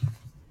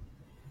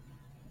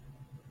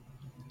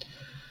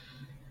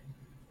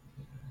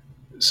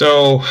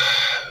 So,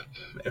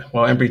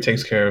 while Embry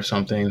takes care of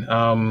something,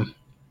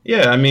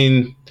 yeah, I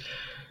mean,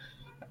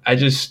 I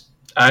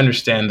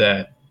understand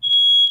that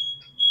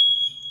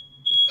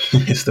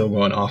it's still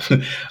going off.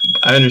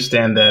 I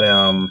understand that,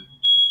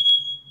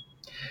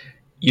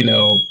 you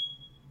know,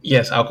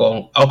 yes,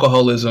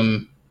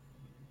 alcoholism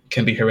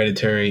can be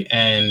hereditary,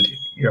 and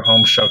your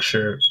home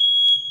structure,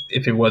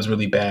 if it was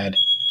really bad,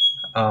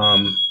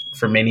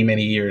 for many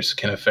many years,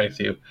 can affect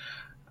you.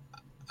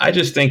 I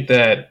just think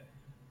that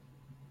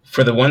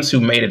for the ones who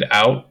made it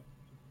out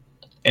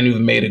and who've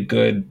made a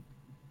good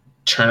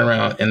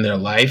turnaround in their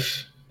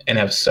life and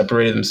have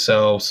separated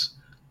themselves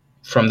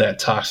from that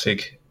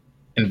toxic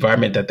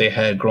environment that they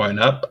had growing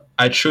up,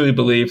 I truly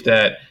believe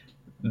that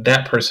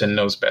that person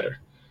knows better.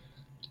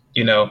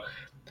 You know,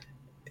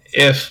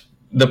 if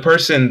the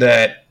person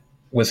that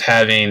was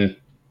having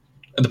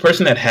the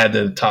person that had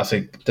the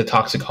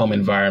toxic home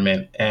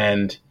environment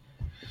and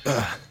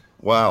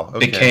Wow. Okay.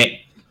 became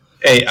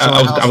hey So my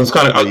I house was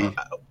kind literally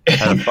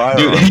had a of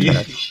firearm dude.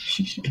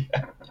 test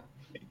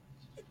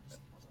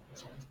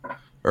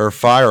or a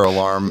fire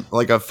alarm,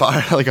 like a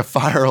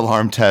fire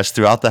alarm test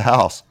throughout the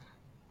house.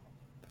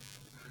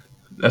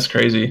 That's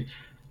crazy,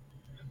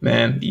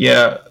 man.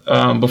 Yeah,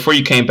 before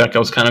you came back I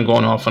was kind of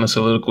going off on a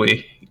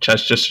soliloquy,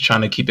 just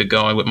trying to keep it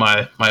going with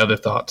my other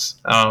thoughts,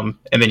 and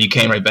then you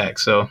came right back.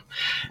 So All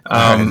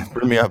right, um,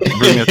 bring me up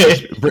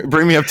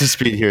to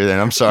speed here. Then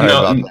I'm sorry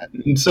no, about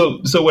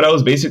that. so what I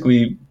was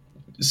basically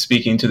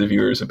speaking to the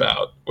viewers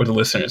about, or the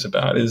listeners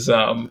about, is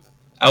I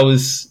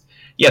was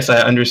yes,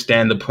 I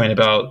understand the point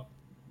about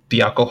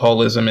the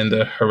alcoholism and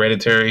the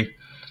hereditary,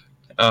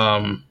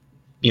 um,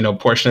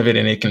 portion of it,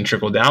 and it can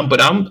trickle down.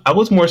 But I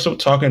was more so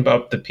talking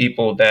about the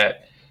people that's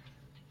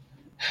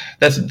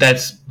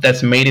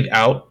made it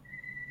out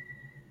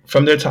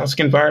from their toxic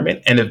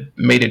environment and have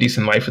made a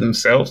decent life for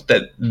themselves.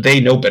 That they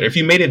know better. If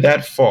you made it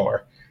that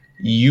far,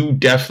 you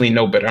definitely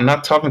know better. I'm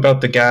not talking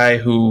about the guy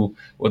who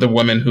or the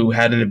woman who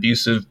had an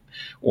abusive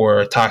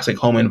or toxic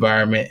home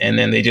environment and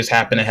then they just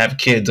happen to have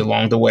kids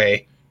along the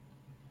way,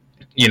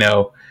 you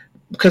know,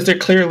 because they're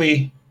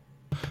clearly,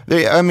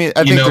 I mean,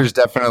 I you think know, there's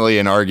definitely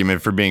an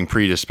argument for being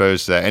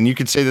predisposed to that, and you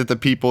could say that the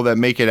people that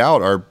make it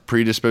out are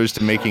predisposed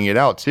to making it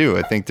out too.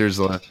 I think there's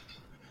a,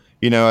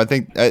 I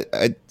think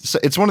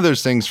it's one of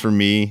those things for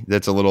me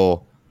that's a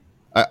little.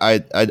 I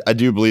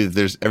do believe that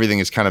there's everything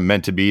is kind of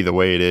meant to be the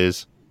way it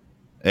is,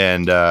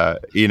 and I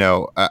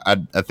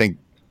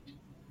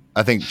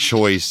think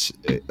choice,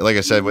 like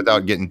I said,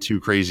 without getting too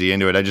crazy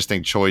into it, I just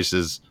think choice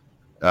is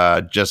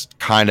just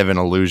kind of an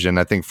illusion.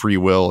 I think free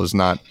will is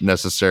not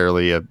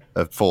necessarily a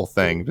full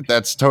thing, but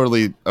that's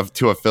totally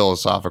to a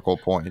philosophical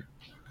point.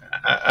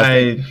 I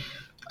think,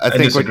 I I I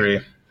think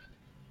disagree.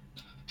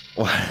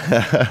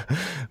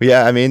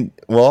 yeah, I mean,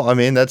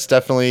 that's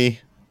definitely,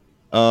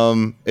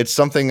 it's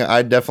something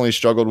I definitely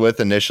struggled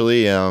with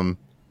initially.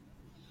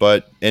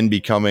 But in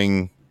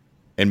becoming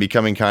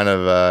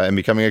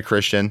a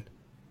Christian,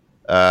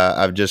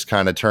 I've just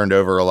kind of turned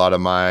over a lot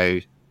of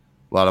my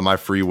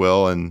free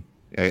will, and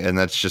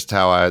that's just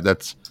how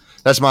that's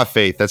my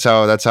faith. That's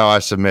how I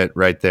submit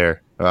right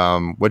there.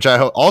 Which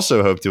I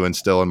also hope to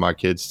instill in my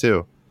kids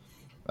too.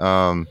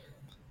 Um,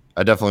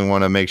 I definitely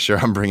want to make sure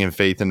I'm bringing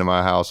faith into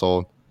my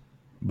household.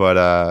 But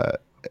I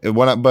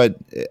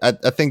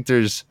think there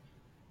is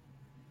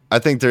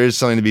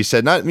something to be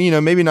said. Not,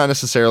 maybe not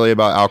necessarily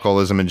about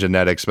alcoholism and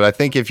genetics, but I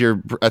think if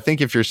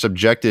you're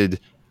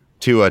subjected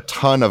to a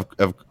ton of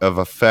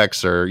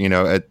effects, or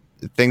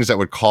things that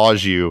would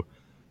cause you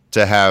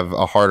to have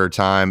a harder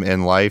time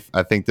in life,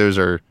 I think those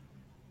are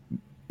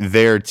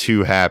there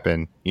to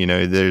happen.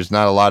 There's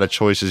not a lot of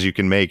choices you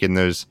can make in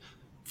those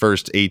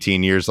first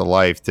 18 years of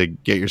life to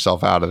get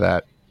yourself out of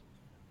that.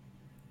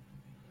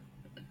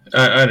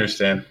 I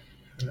understand.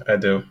 I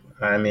do.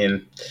 I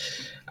mean,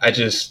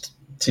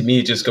 to me,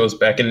 it just goes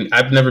back, and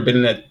I've never been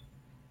in that.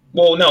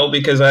 Well, no,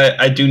 because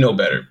I do know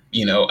better.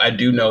 I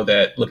do know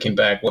that looking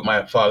back, what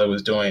my father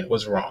was doing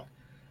was wrong,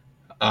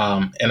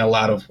 in a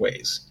lot of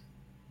ways.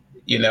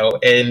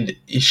 And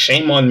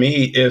shame on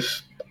me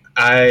if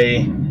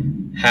I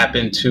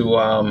happen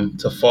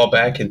to fall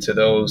back into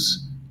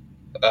those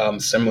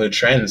similar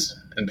trends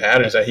and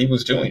patterns that he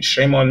was doing.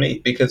 Shame on me,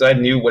 because I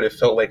knew what it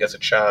felt like as a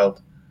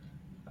child,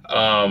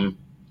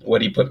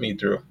 what he put me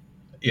through.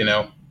 You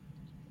know,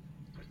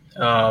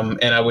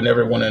 and I would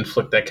never want to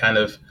inflict that kind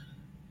of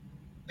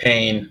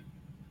pain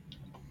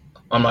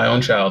on my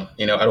own child.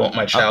 I don't want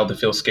my child to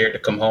feel scared to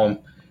come home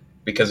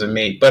because of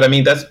me. But I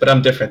mean, but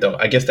I'm different though.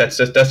 I guess that's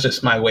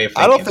just my way of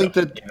thinking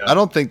though. I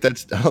don't think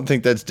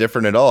that's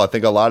different at all. I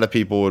think a lot of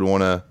people would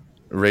want to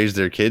raise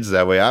their kids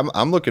that way.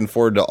 I'm looking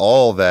forward to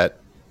all that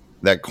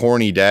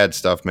corny dad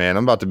stuff, man.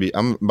 I'm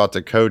about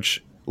to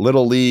coach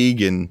little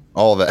league and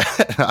all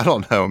that. I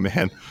don't know,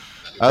 man.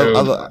 I,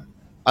 So I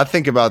I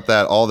think about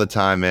that all the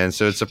time, man.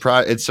 So it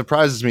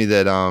surprises me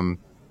that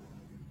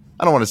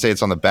I don't want to say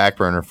it's on the back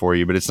burner for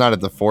you, but it's not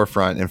at the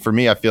forefront. And for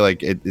me, I feel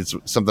like it's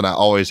something I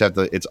always have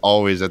to. It's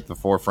always at the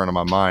forefront of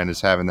my mind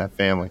is having that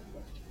family.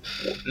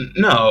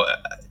 no,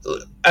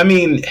 I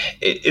mean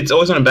it's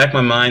always on the back of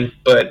my mind,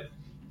 but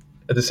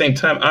at the same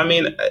time, I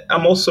mean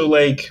I'm also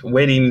like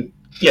waiting.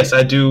 Yes,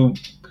 I do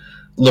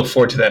look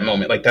forward to that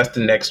moment. Like that's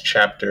the next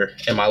chapter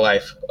in my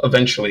life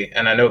eventually,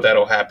 and I know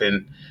that'll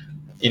happen,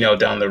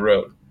 down the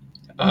road.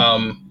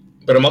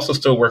 But I'm also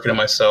still working on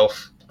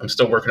myself. I'm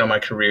still working on my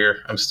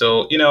career. I'm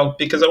still,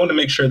 because I want to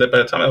make sure that by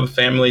the time I have a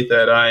family,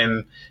 that I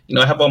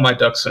have all my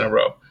ducks in a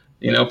row.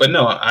 But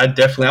no,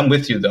 I'm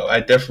with you though. I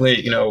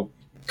definitely,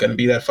 gonna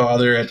be that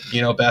father at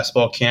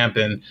basketball camp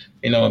and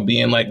and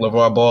being like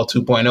LeVar Ball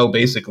 2.0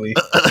 basically.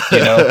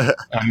 I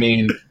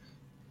mean,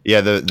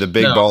 Yeah, the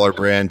big no, baller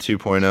brand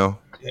 2.0.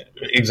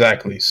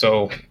 exactly.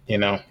 So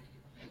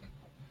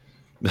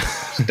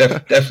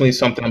definitely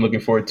something I'm looking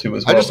forward to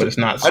as I well. just But it's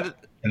not I,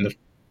 in the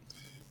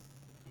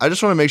I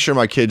just want to make sure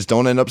my kids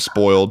don't end up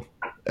spoiled.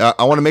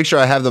 I want to make sure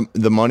I have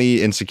the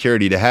money and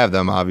security to have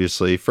them,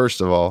 obviously,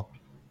 first of all.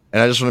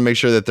 And I just want to make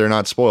sure that they're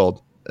not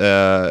spoiled.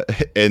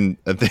 And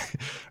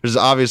there's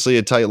obviously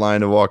a tight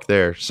line to walk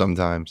there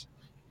sometimes.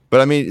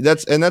 But I mean,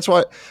 that's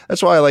why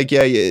I like,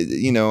 yeah,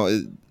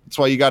 that's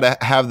why you got to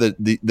have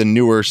the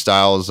newer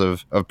styles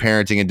of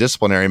parenting and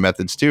disciplinary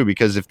methods too,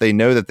 because if they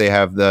know that they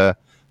have the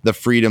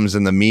freedoms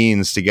and the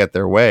means to get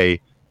their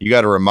way, you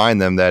got to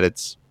remind them that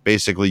it's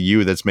basically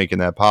you that's making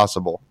that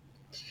possible.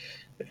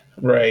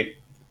 right.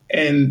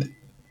 And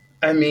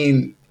I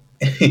mean,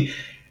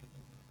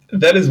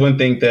 that is one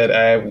thing that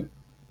I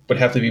would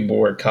have to be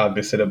more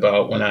cognizant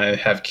about when I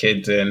have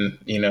kids and,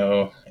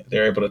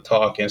 they're able to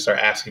talk and start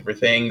asking for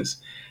things.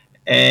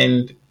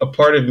 And a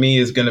part of me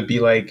is going to be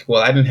like,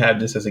 well, I didn't have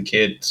this as a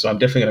kid, so I'm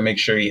definitely going to make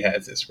sure he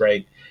has this,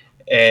 right?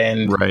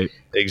 And, Right.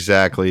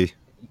 Exactly.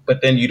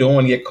 but then you don't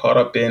want to get caught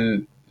up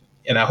in,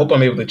 and I hope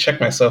I'm able to check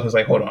myself. It's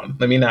like, hold on,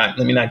 let me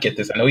not get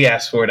this. I know he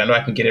asked for it. I know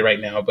I can get it right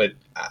now, but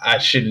I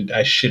shouldn't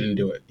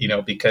do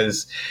it,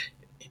 because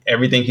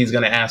everything he's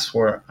going to ask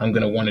for, I'm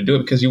going to want to do it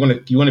because you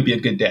want to be a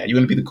good dad. You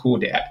want to be the cool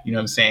dad. You know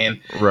what I'm saying?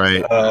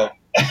 Right. Uh,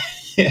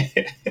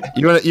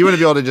 You want to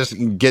be able to just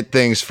get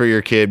things for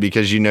your kid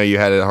because you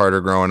had it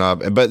harder growing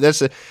up. But that's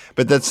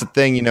the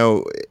thing,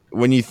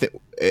 when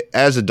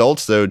as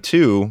adults though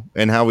too,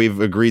 and how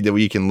we've agreed that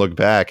we can look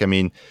back. I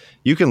mean,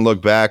 you can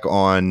look back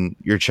on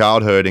your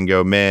childhood and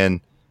go, man,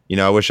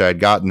 I wish I had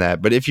gotten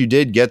that. But if you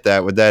did get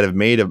that, would that have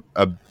made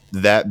a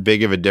that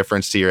big of a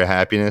difference to your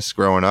happiness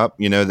growing up?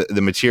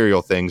 The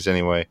material things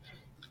anyway.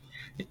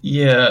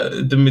 yeah,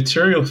 the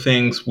material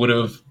things would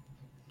have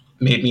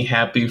made me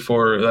happy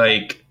for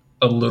like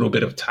a little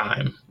bit of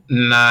time,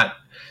 not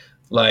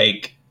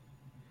like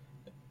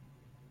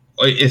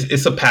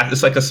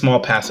it's like a small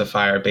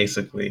pacifier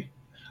basically.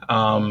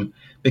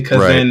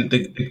 Because Right. then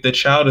the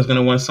child is going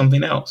to want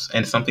something else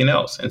and something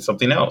else and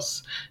something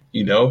else.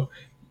 You know,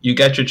 you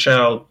got your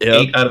child Yep.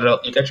 eight out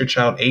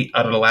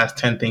of the last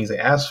 10 things they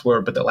asked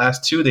for, but the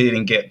last two they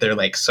didn't get. They're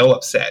like so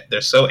upset.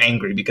 They're so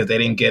angry because they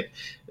didn't get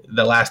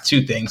the last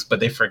two things,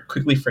 but they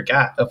quickly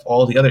forgot of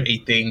all the other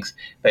eight things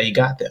that you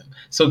got them.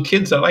 So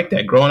kids are like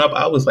that. Growing up,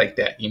 I was like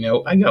that.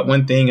 I got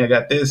one thing, I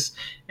got this,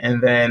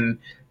 and then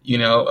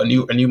a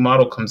new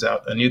model comes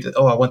out, I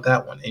want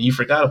that one, and you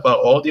forgot about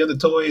all the other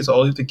toys,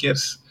 all the other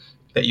gifts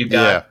that you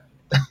Yeah.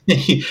 got,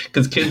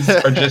 because kids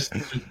are just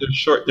they're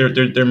short.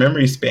 Their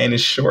memory span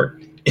is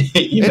short, It's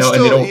and they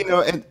still,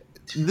 don't. and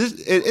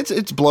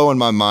it's blowing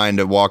my mind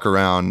to walk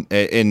around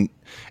and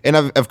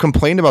I've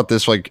complained about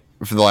this like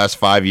for the last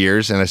 5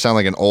 years, and I sound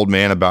like an old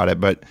man about it,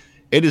 but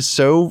it is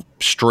so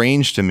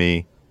strange to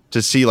me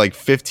to see like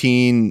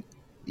 15,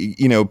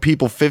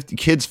 people 50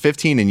 kids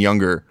 15 and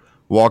younger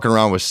walking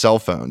around with cell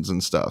phones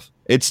and stuff.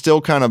 It still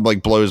kind of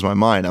like blows my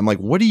mind. I'm like,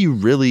 what do you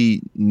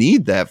really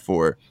need that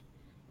for?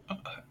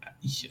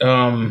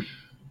 Um,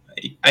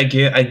 I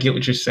get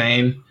what you're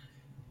saying,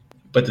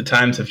 but the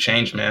times have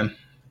changed, man.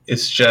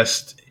 It's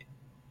just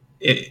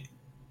it.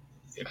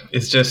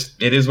 It's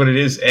just it is what it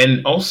is,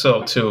 and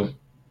also too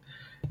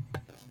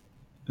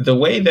the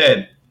way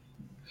that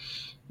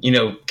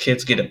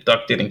kids get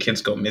abducted and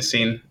kids go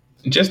missing.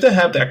 Just to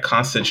have that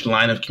constant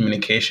line of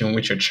communication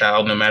with your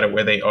child, no matter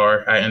where they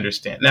are, I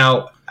understand.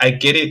 Now, I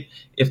get it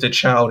if the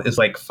child is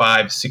like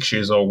 5, 6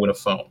 years old with a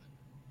phone.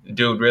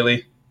 Dude,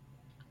 really?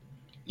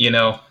 You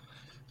know?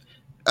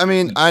 I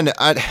mean, all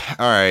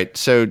right.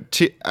 So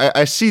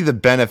I see the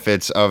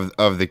benefits of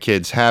the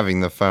kids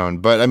having the phone,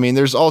 but I mean,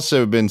 there's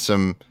also been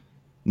some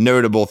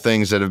notable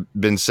things that have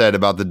been said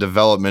about the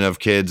development of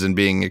kids and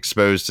being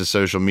exposed to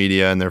social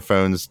media and their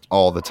phones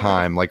all the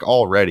time. Like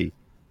already,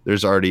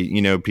 there's already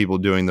people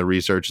doing the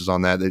researches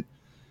on that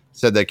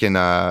said that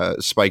can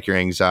spike your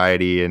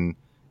anxiety and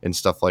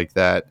stuff like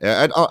that.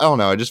 I don't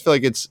know. I just feel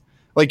like it's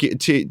like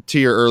to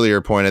your earlier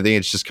point. I think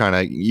it's just kind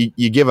of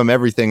you give them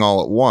everything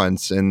all at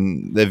once,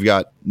 and they've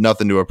got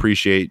nothing to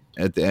appreciate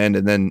at the end,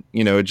 and then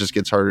it just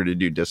gets harder to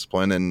do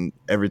discipline and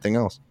everything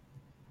else.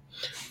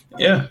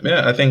 Yeah.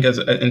 I think as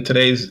in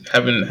today's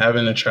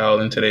having a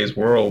child in today's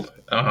world,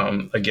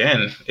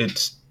 again,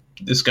 it's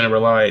going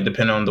to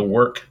depend on the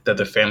work that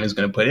the family's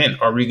going to put in.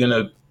 Are we going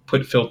to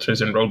put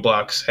filters and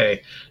roadblocks?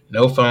 Hey,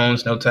 no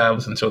phones, no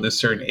tablets until this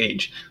certain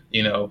age.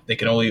 They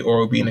can only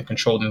or be in a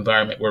controlled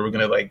environment where we're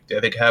going to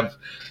they can have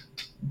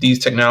these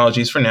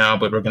technologies for now,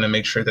 but we're going to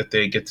make sure that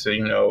they get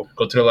to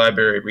go to the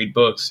library, read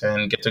books,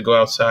 and get to go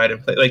outside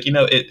and play.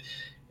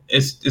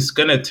 It's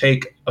going to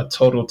take a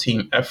total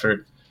team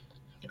effort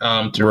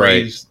to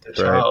Right. raise the Right.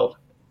 child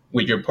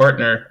with your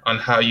partner on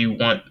how you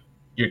want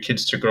your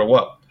kids to grow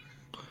up.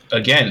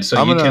 Again, so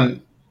I'm you gonna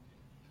can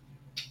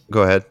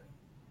go ahead.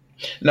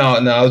 no,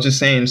 I was just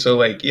saying.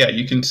 So yeah,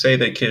 you can say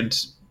that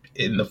kids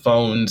in the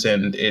phones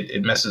and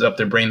it messes up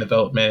their brain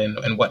development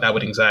and whatnot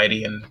with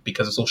anxiety and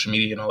because of social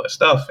media and all that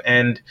stuff.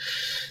 And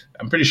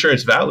I'm pretty sure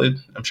it's valid.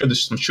 I'm sure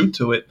there's some truth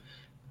to it.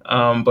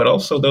 But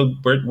also, though,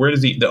 where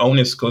does the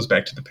onus goes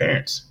back to the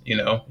parents?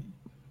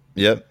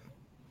 Yep.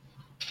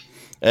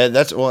 And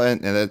that's well,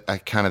 and that, I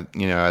kind of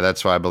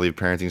that's why I believe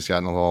parenting's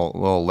gotten a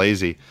little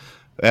lazy.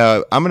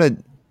 I'm gonna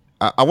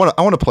I want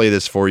to play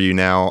this for you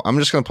now. I'm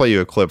just gonna play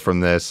you a clip from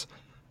this.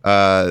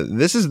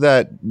 This is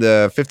that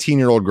the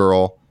 15-year-old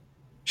girl.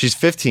 She's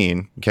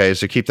 15. Okay,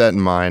 so keep that in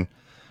mind.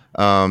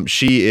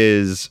 She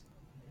is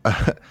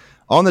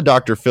on the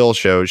Dr. Phil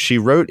show. She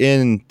wrote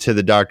in to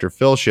the Dr.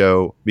 Phil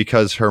show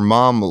because her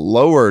mom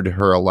lowered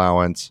her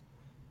allowance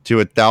to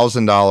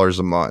 $1,000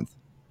 a month.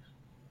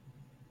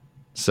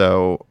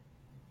 So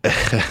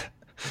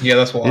Yeah,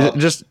 that's wild.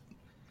 just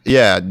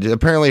yeah,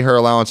 apparently her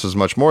allowance was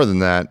much more than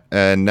that,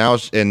 and now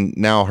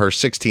her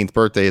 16th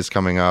birthday is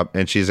coming up,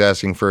 and she's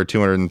asking for a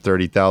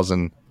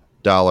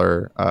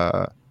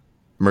 $230,000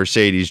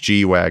 Mercedes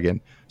G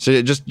wagon.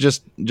 So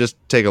just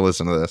take a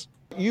listen to this.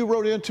 You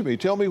wrote into me.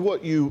 Tell me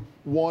what you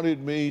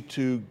wanted me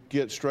to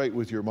get straight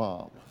with your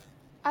mom.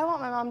 I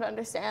want my mom to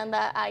understand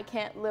that I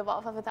can't live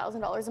off of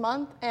 $1,000 a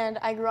month, and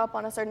I grew up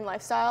on a certain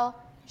lifestyle.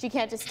 She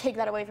can't just take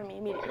that away from me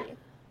immediately.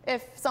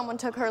 If someone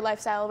took her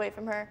lifestyle away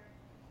from her,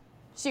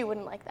 she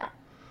wouldn't like that.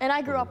 And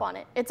I grew up on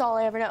it. It's all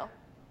I ever know.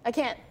 I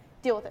can't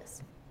deal with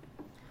this.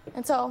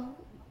 And so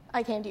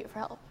I came to you for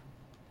help.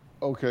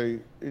 Okay,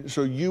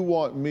 so you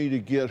want me to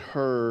get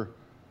her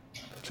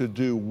to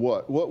do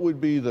what? What would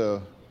be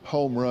the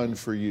home run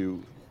for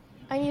you?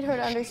 I need her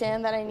to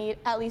understand that I need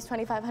at least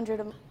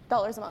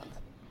 $2,500 a month.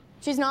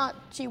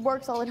 She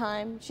works all the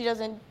time. She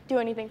doesn't do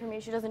anything for me.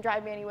 She doesn't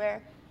drive me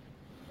anywhere.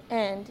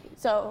 And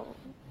so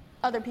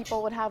other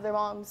people would have their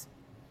moms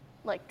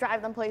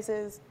drive them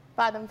places,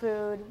 buy them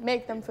food,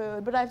 make them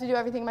food, but I have to do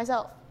everything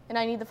myself, and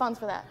I need the funds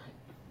for that.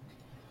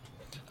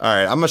 All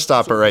right, I'm gonna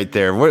stop it right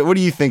there. What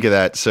do you think of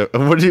that? So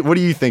what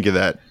do you think of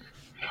that?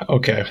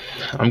 Okay,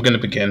 I'm gonna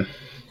begin.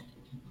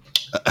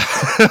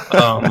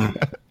 um,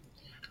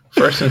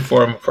 first and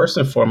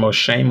foremost,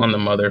 shame on the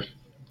mother.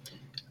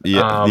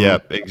 Yeah,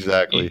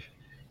 exactly.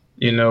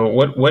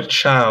 What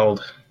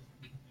child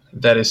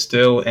that is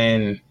still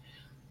in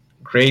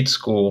grade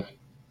school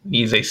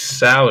needs a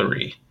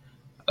salary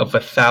of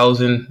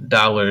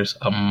 $1,000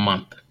 a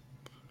month?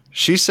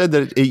 She said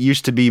that it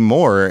used to be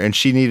more, and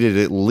she needed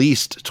at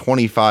least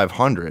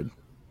 2,500.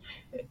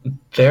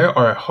 There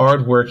are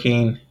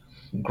hardworking,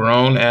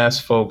 grown ass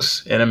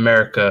folks in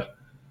America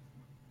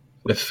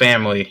with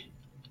family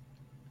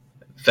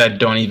that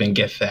don't even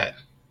get that.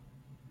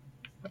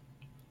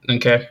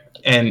 Okay?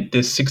 And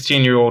this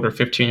 16-year-old or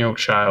 15-year-old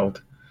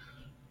child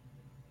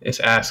is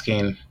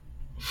asking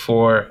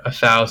for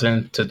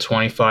 1,000 to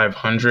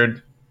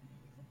 2,500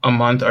 a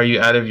month. Are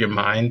you out of your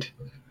mind?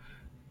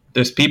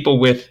 There's people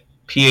with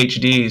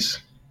PhDs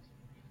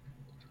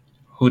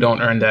who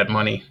don't earn that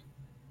money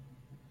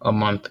a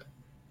month.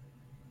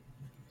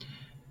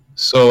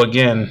 So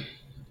again,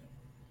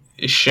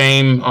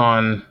 shame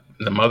on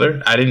the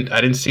mother. I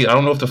didn't see. I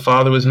don't know if the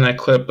father was in that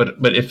clip,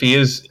 but if he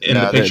is in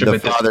the picture, the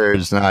father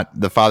is not.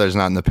 The father's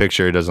not in the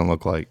picture. It doesn't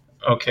look like.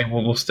 Okay,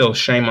 well, we'll still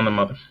shame on the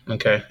mother.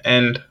 Okay,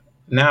 and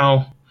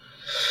now,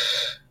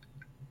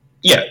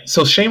 yeah,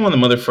 so shame on the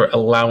mother for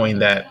allowing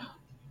that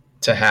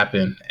to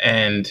happen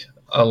and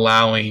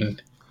allowing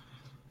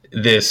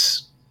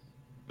this.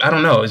 I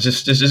don't know. It's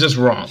just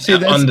wrong.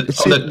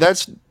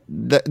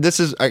 This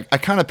is I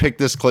kind of picked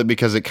this clip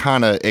because it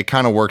kind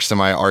of works to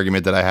my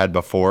argument that I had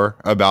before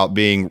about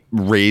being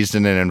raised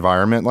in an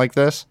environment like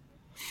this.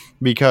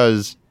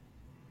 Because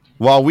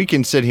while we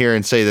can sit here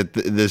and say that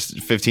this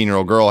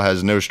 15-year-old girl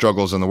has no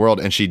struggles in the world,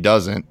 and she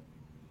doesn't,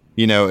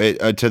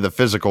 to the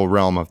physical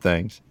realm of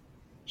things,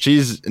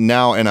 she's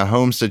now in a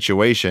home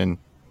situation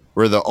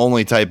where the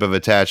only type of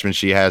attachment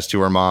she has to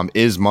her mom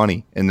is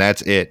money, and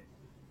that's it.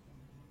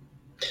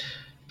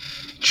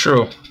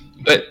 True,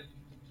 but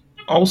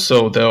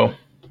also though,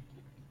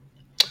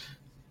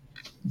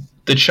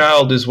 the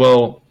child as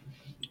well,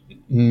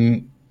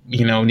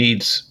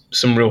 needs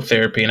some real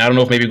therapy. And I don't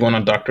know if maybe going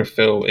on Dr.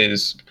 Phil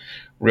is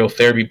real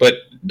therapy, but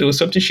there was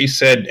something she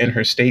said in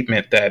her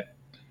statement that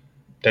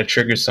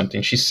triggered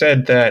something. She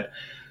said that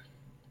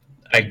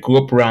I grew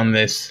up around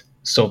this,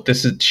 so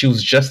she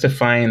was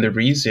justifying the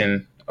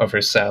reason of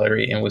her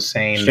salary and was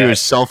saying she was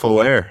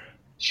self-aware.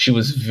 She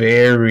was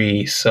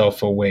very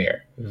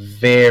self-aware,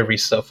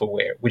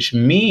 which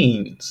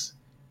means,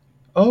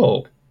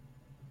 oh,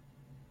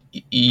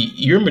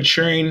 you're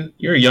maturing,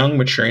 you're a young,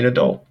 maturing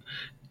adult.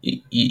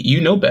 You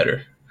know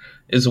better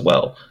as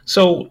well.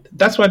 So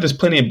that's why there's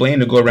plenty of blame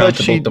to go around But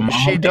to both the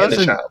mom and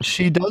the child.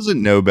 she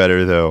doesn't know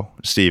better though,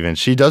 Steven.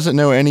 She doesn't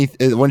know any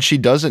when she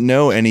doesn't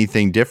know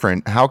anything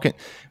different. How can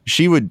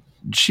she would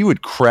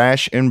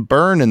crash and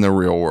burn in the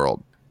real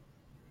world?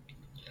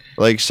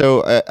 Like,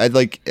 so I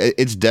like,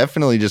 it's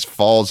definitely just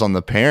falls on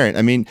the parent.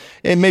 I mean,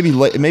 and maybe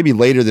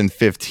later than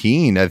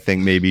 15, I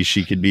think maybe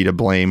she could be to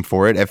blame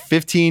for it. At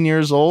 15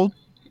 years old,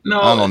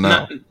 No, I don't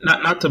know.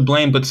 not to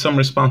blame, but some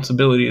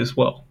responsibility as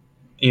well.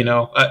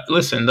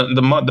 Listen,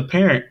 the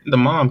parent, the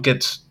mom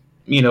gets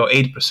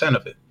 80%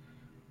 of it.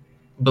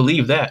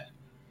 Believe that.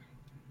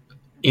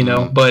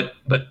 But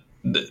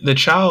the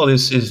child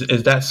is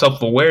that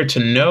self aware to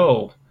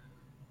know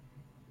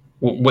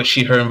what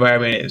her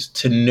environment is,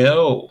 to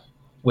know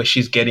what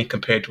she's getting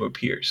compared to her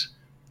peers.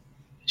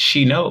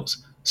 She knows.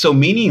 So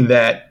meaning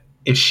that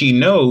if she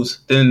knows,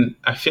 then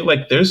I feel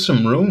like there's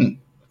some room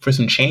for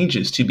some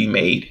changes to be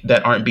made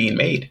that aren't being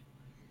made.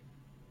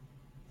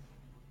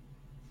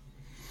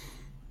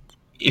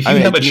 If you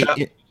have a child,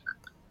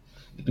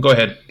 go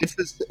ahead.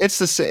 It's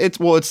the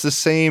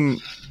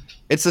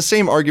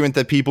same argument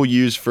that people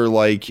use for,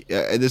 like,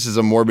 this is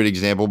a morbid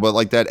example, but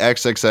like that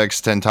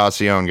XXX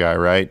Tentacion guy,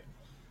 right?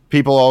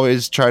 People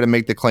always try to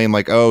make the claim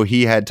like, oh,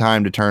 he had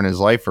time to turn his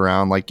life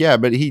around. Like, yeah,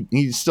 but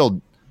he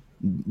still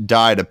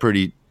died a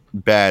pretty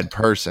bad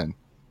person.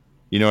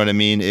 You know what I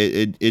mean?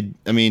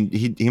 I mean,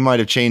 he might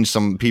have changed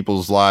some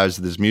people's lives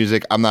with his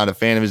music. I'm not a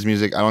fan of his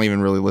music. I don't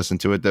even really listen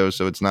to it though,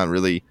 so it's not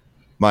really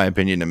my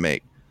opinion to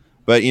make.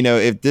 But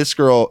if this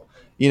girl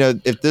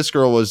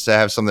was to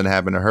have something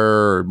happen to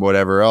her or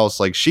whatever else,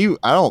 like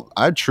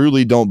I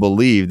truly don't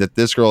believe that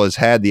this girl has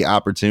had the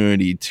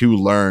opportunity to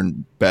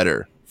learn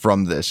better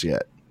from this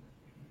yet.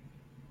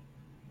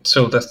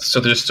 So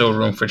there's still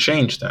room for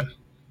change then.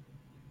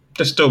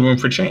 There's still room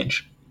for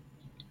change.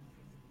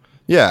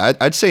 Yeah,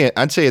 I'd say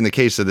in the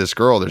case of this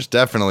girl, there's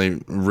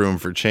definitely room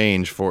for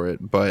change for it,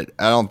 but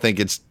I don't think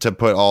it's to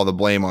put all the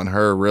blame on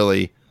her,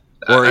 really.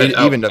 Or I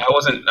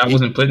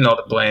wasn't putting all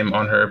the blame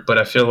on her, but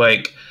I feel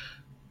like,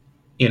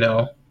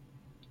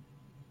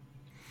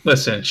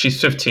 listen,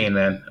 she's 15,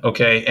 man.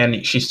 Okay,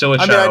 and she's still a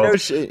child. I know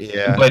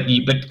yeah.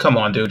 But come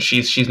on, dude.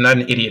 She's not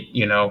an idiot,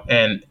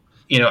 and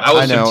I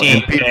was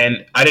 15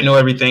 and I didn't know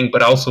everything,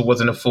 but I also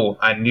wasn't a fool.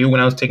 I knew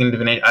when I was taking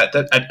advantage.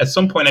 At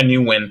some point, I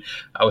knew when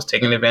I was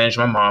taking advantage of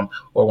my mom,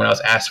 or when I was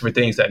asking for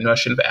things that I knew I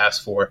shouldn't have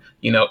asked for.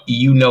 You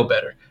know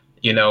better.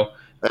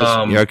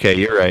 Okay,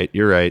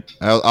 you're right.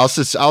 I'll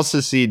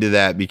secede to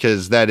that,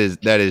 because that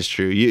is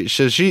true.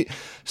 So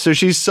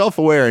she's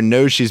self-aware and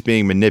knows she's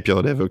being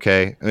manipulative.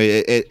 Okay, I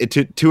mean,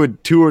 to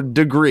a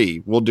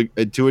degree.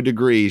 To a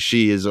degree,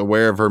 she is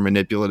aware of her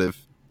manipulative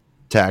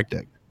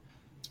tactic.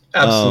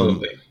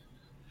 Absolutely.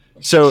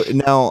 So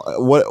now,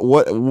 what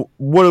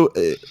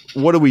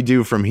do we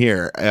do from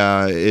here?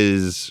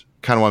 Is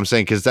kind of what I'm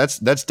saying, because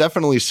that's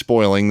definitely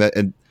spoiling that,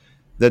 and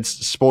that's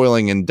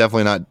spoiling and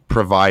definitely not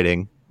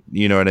providing.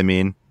 You know what I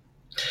mean?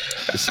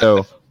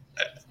 So,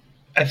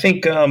 I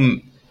think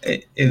what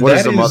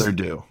does the mother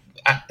do?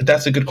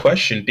 That's a good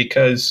question,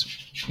 because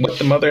what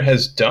the mother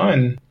has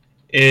done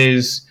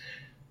is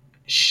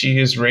she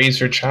has raised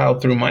her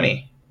child through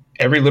money.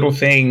 Every little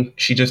thing,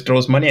 she just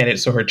throws money at it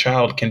so her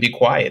child can be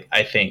quiet,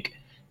 I think.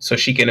 So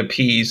she can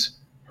appease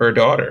her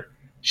daughter.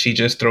 She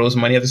just throws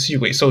money at the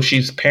situation. So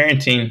she's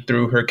parenting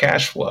through her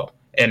cash flow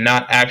and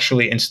not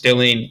actually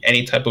instilling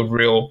any type of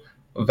real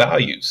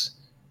values.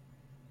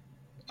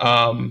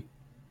 And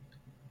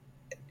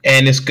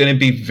it's going to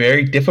be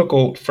very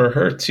difficult for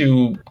her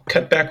to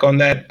cut back on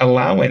that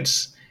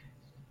allowance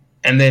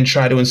and then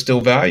try to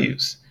instill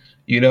values.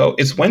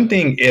 It's one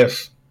thing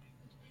if.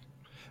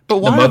 But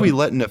why are we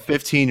letting a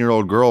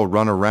 15-year-old girl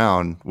run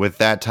around with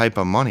that type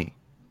of money?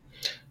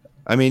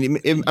 I mean,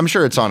 I'm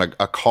sure it's on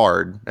a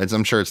card.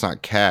 I'm sure it's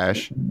not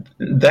cash.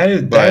 That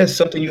is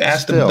something you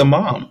ask the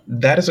mom.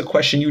 That is a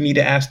question you need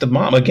to ask the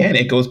mom. Again,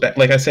 it goes back.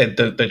 Like I said,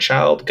 the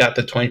child got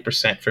the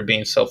 20% for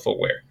being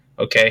self-aware.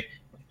 Okay,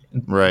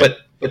 right.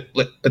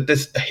 But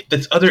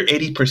this other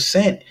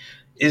 80%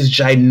 is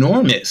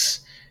ginormous,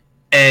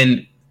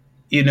 and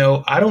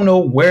I don't know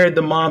where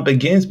the mom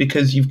begins,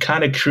 because you've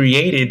kind of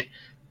created.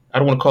 I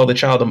don't want to call the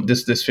child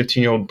this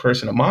 15-year-old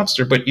person a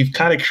monster, but you've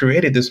kind of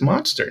created this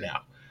monster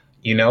now.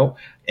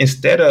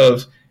 Instead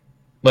of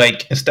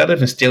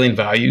instilling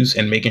values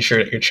and making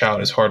sure that your child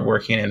is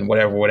hardworking and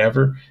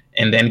whatever,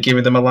 and then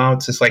giving them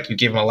allowance, it's like you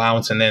give them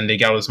allowance and then they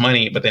got all this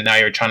money, but then now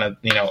you're trying to,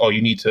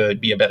 you need to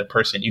be a better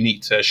person. You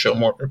need to show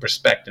more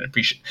respect and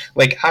appreciate.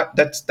 Like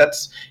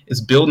it's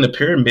building a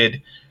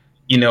pyramid,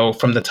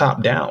 from the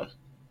top down.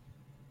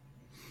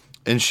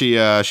 And she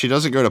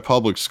doesn't go to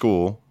public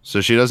school,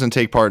 so she doesn't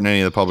take part in any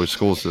of the public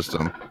school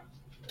system.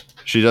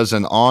 She does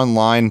an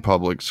online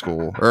public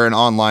school, or an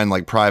online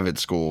like private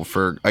school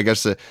for, I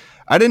guess,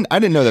 I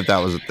didn't know that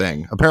was a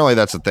thing. Apparently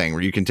that's a thing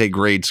where you can take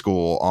grade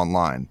school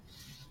online.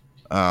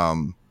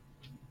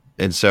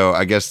 And so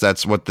I guess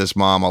that's what this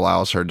mom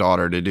allows her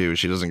daughter to do.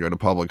 She doesn't go to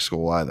public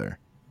school either.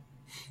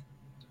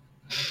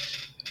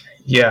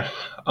 Yeah.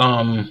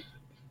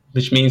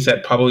 Which means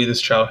that probably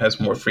this child has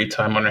more free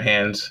time on her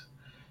hands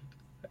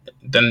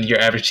than your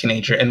average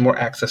teenager and more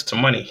access to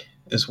money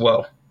as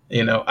well.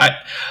 You know,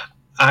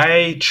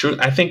 I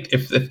think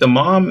if the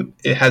mom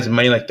has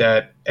money like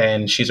that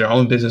and she's her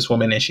own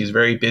businesswoman and she's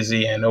very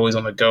busy and always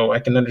on the go, I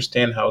can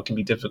understand how it can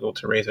be difficult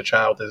to raise a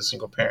child as a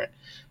single parent,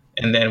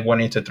 and then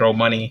wanting to throw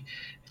money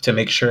to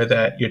make sure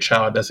that your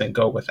child doesn't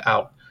go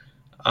without.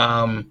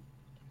 And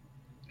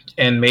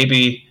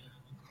maybe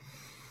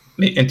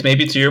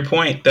to your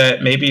point,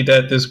 that maybe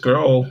that this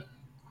girl,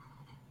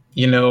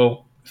 you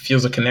know,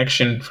 feels a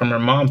connection from her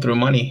mom through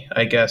money,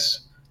 I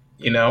guess.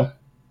 You know,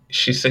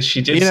 she said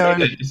she did say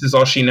that this is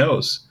all she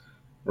knows.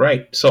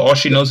 Right. So all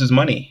she knows is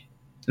money,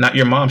 not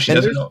your mom. She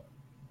doesn't know.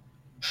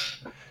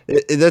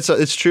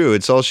 It's true.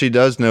 It's all she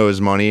does know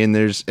is money. And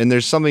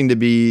there's something to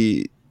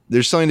be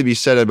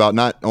said about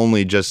not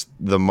only just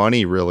the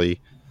money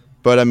really,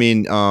 but I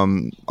mean,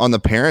 on the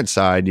parent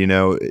side, you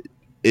know,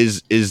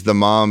 is the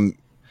mom,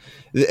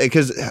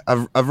 because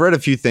I've read a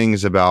few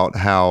things about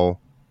how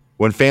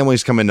when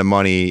families come into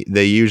money,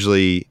 they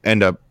usually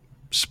end up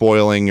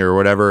spoiling or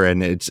whatever.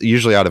 And it's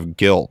usually out of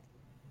guilt.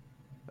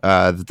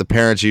 That the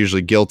parents are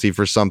usually guilty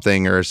for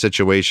something or a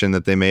situation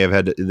that they may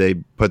have they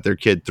put their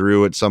kid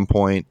through at some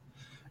point.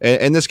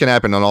 And this can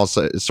happen on all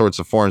sorts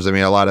of forms. I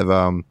mean, a lot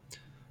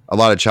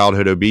of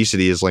childhood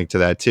obesity is linked to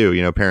that too.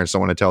 You know, parents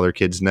don't want to tell their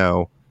kids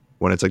no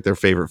when it's like their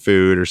favorite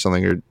food or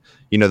something, or,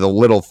 you know, the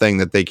little thing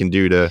that they can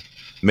do to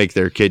make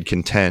their kid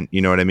content. You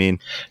know what I mean?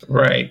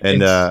 Right.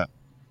 And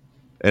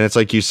it's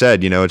like you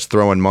said, you know, it's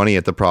throwing money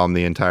at the problem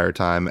the entire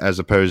time as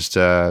opposed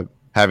to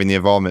having the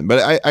involvement.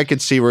 But I could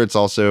see where it's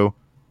also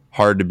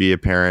hard to be a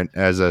parent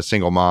as a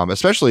single mom,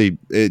 especially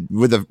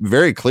with a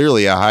very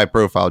clearly a high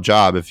profile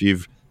job. If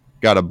you've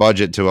got a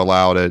budget to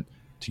allow to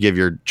give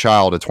your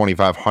child a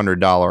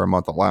 $2,500 a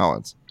month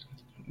allowance.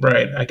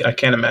 Right. I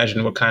can't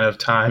imagine what kind of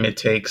time it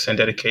takes and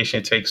dedication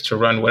it takes to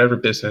run whatever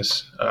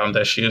business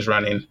that she is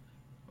running,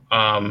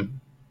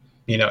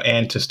 you know,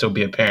 and to still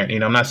be a parent. You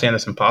know, I'm not saying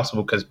that's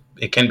impossible because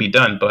it can be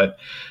done, but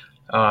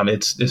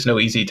it's no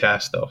easy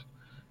task though,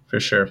 for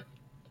sure.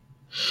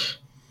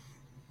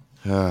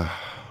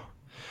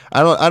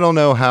 I don't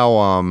know how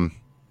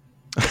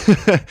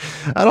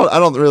I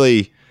don't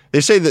really. They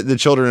say that the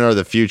children are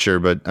the future,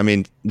 but I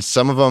mean,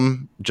 some of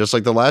them, just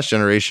like the last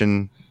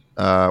generation,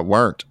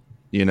 weren't.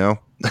 You know.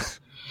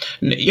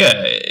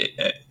 Yeah,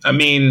 I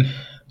mean,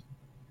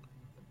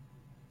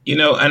 you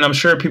know, and I'm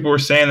sure people were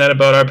saying that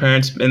about our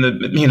parents in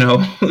the, you know,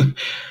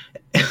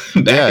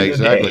 back in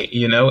the day,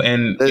 you know,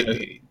 and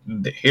you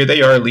know, here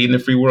they are leading the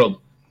free world,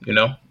 you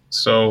know.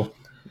 So,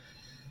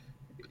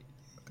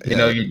 you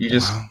know, you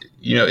just. Wow.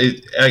 You know,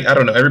 I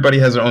don't know. Everybody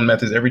has their own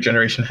methods. Every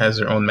generation has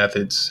their own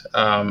methods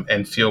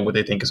and feel what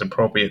they think is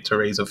appropriate to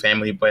raise a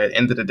family. But at the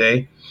end of the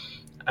day,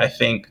 I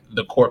think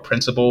the core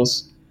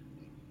principles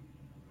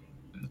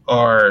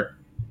are,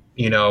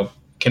 you know,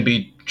 can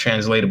be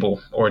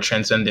translatable or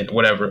transcendent,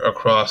 whatever,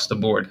 across the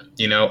board.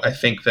 You know, I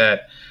think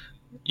that,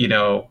 you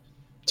know,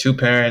 two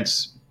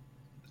parents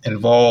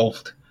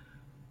involved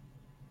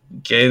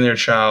getting their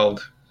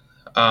child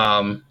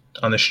on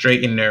the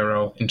straight and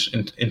narrow,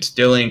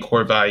 instilling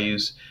core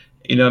values.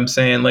 You know what I'm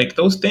saying? Like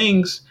those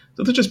things,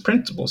 those are just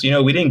principles. You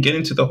know, we didn't get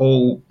into the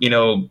whole, you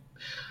know,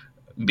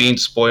 being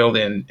spoiled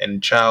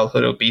and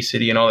childhood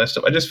obesity and all that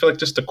stuff. I just feel like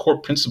just the core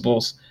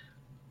principles,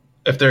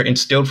 if they're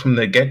instilled from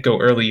the get-go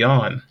early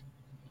on,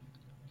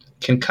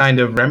 can kind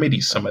of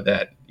remedy some of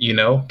that, you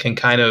know,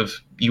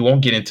 you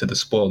won't get into the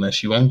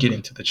spoiledness. You won't get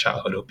into the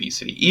childhood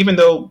obesity, even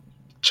though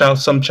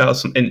some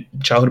childhood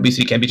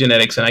obesity can be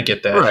genetics, and I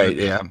get that. Right?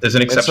 Yeah. There's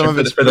an exception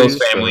for those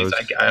families.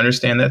 I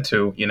understand that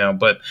too. You know,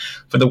 but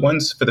for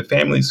the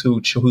families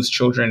whose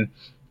children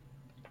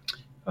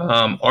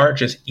are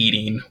just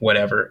eating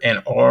whatever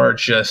and are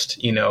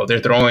just, you know, they're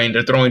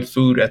throwing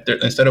food at their,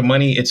 instead of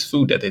money, it's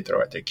food that they throw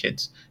at their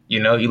kids. You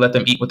know, you let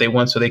them eat what they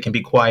want so they can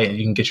be quiet and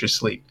you can get your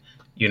sleep.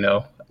 You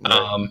know.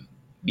 Right.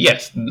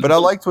 Yes. But I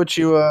liked what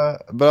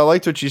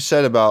you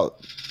said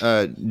about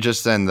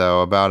just then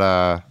though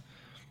about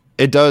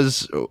it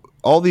does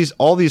all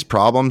these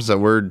problems that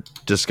we're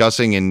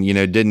discussing and, you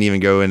know, didn't even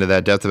go into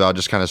that depth about,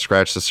 just kind of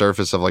scratch the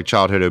surface of like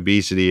childhood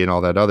obesity and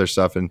all that other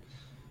stuff. And,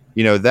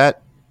 you know,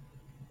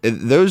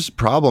 those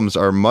problems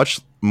are much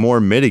more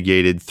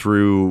mitigated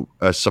through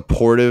a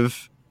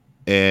supportive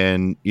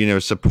and, you know,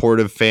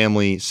 supportive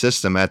family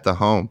system at the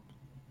home,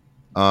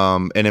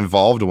 an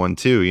involved one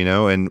too, you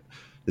know, and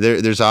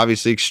there's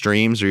obviously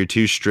extremes, or you're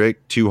too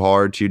strict, too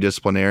hard, too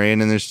disciplinarian.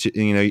 And there's,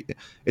 you know,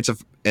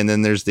 and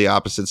then there's the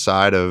opposite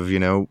side of, you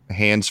know,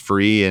 hands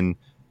free and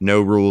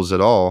no rules at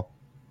all.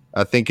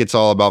 I think it's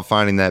all about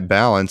finding that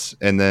balance.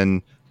 And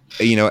then,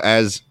 you know,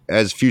 as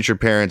future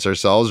parents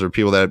ourselves, or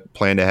people that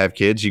plan to have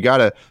kids, you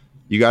gotta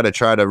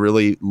try to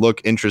really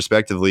look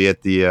introspectively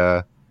at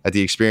the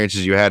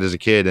experiences you had as a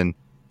kid. And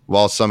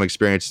while some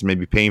experiences may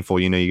be painful,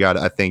 you know,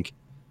 I think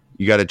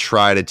you got to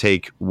try to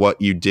take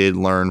what you did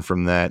learn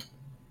from that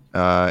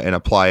and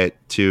apply it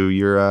to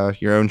your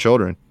own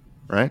children,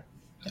 right?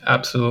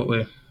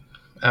 Absolutely.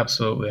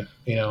 Absolutely.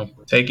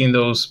 Taking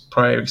those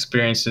prior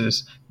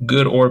experiences,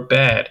 good or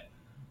bad,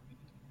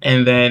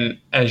 and then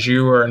as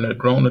you are a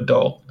grown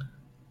adult,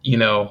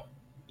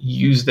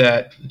 use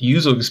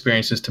those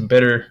experiences to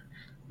better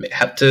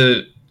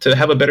to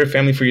have a better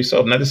family for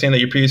yourself. Not to say that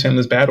your previous family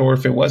was bad or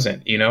if it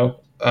wasn't,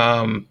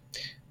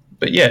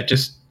 but yeah,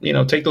 just,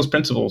 take those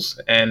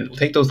principles and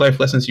take those life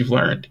lessons you've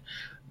learned,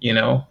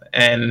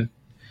 and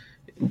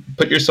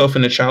put yourself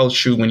in a child's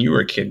shoe when you were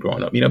a kid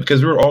growing up,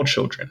 because we were all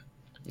children,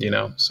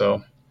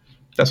 so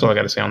that's all I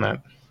got to say on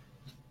that.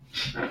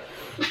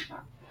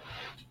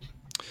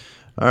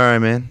 All right,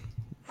 man.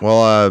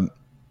 Well,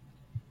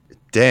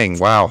 dang,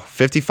 wow,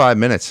 55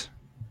 minutes.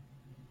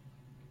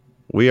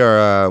 We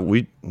are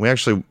we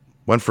actually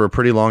went for a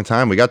pretty long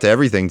time. We got to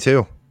everything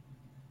too.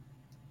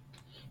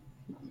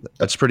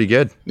 That's pretty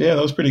good. Yeah,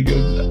 that was pretty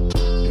good.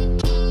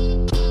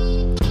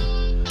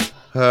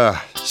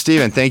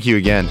 Steven, thank you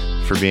again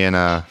for being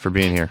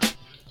here.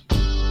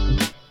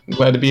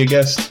 Glad to be a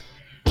guest.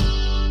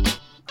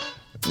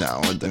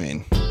 No, I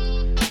mean,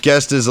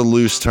 guest is a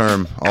loose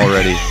term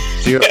already.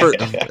 So you're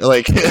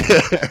like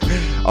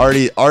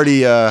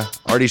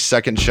already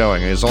second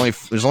showing. There's only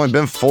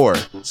been 4.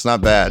 It's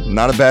not bad.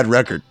 Not a bad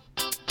record.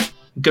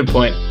 Good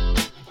point.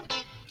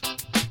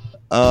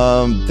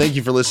 Thank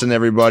you for listening,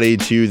 everybody,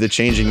 to The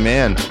Changing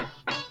Man.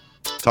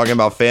 Talking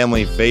about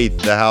family, faith,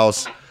 the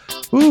house,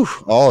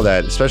 all of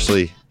that,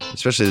 especially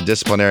the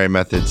disciplinary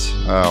methods.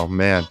 Oh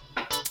man,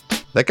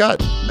 that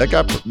got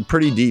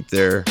pretty deep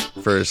there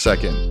for a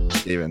second,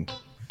 Steven.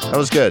 That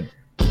was good.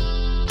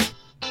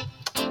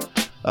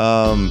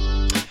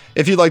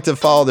 If you'd like to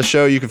follow the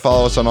show, you can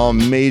follow us on all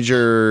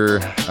major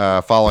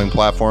following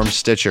platforms: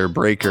 Stitcher,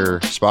 Breaker,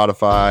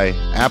 Spotify,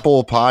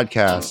 Apple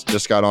Podcasts.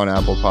 Just got on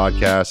Apple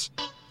Podcasts.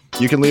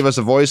 You can leave us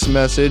a voice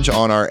message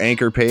on our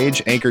Anchor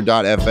page,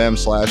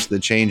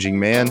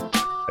 anchor.fm/thechangingman.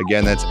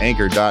 Again, that's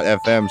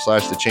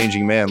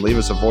anchor.fm/thechangingman. Leave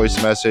us a voice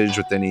message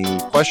with any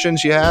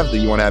questions you have that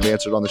you want to have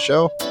answered on the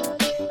show.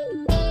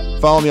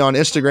 Follow me on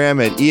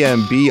Instagram at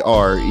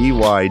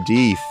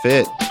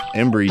EMBREYDFit,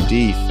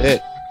 EmbryDFit.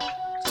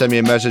 Send me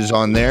a message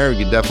on there. We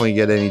can definitely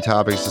get any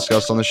topics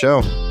discussed on the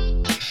show.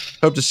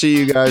 Hope to see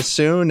you guys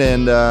soon.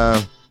 And,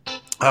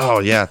 oh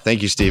yeah,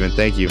 thank you, Steven.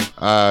 Thank you.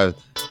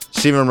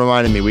 Steven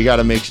reminded me we have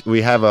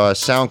a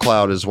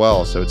SoundCloud as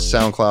well. So it's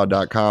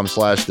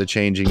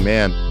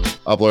soundcloud.com/thechangingman.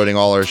 Uploading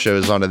all our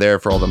shows onto there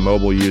for all the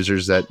mobile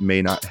users that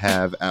may not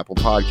have Apple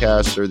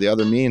Podcasts or the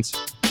other means.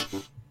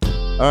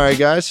 All right,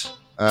 guys.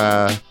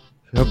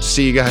 Hope to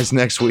see you guys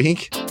next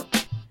week.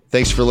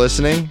 Thanks for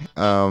listening.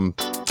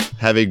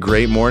 Have a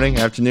great morning,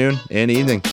 afternoon, and evening.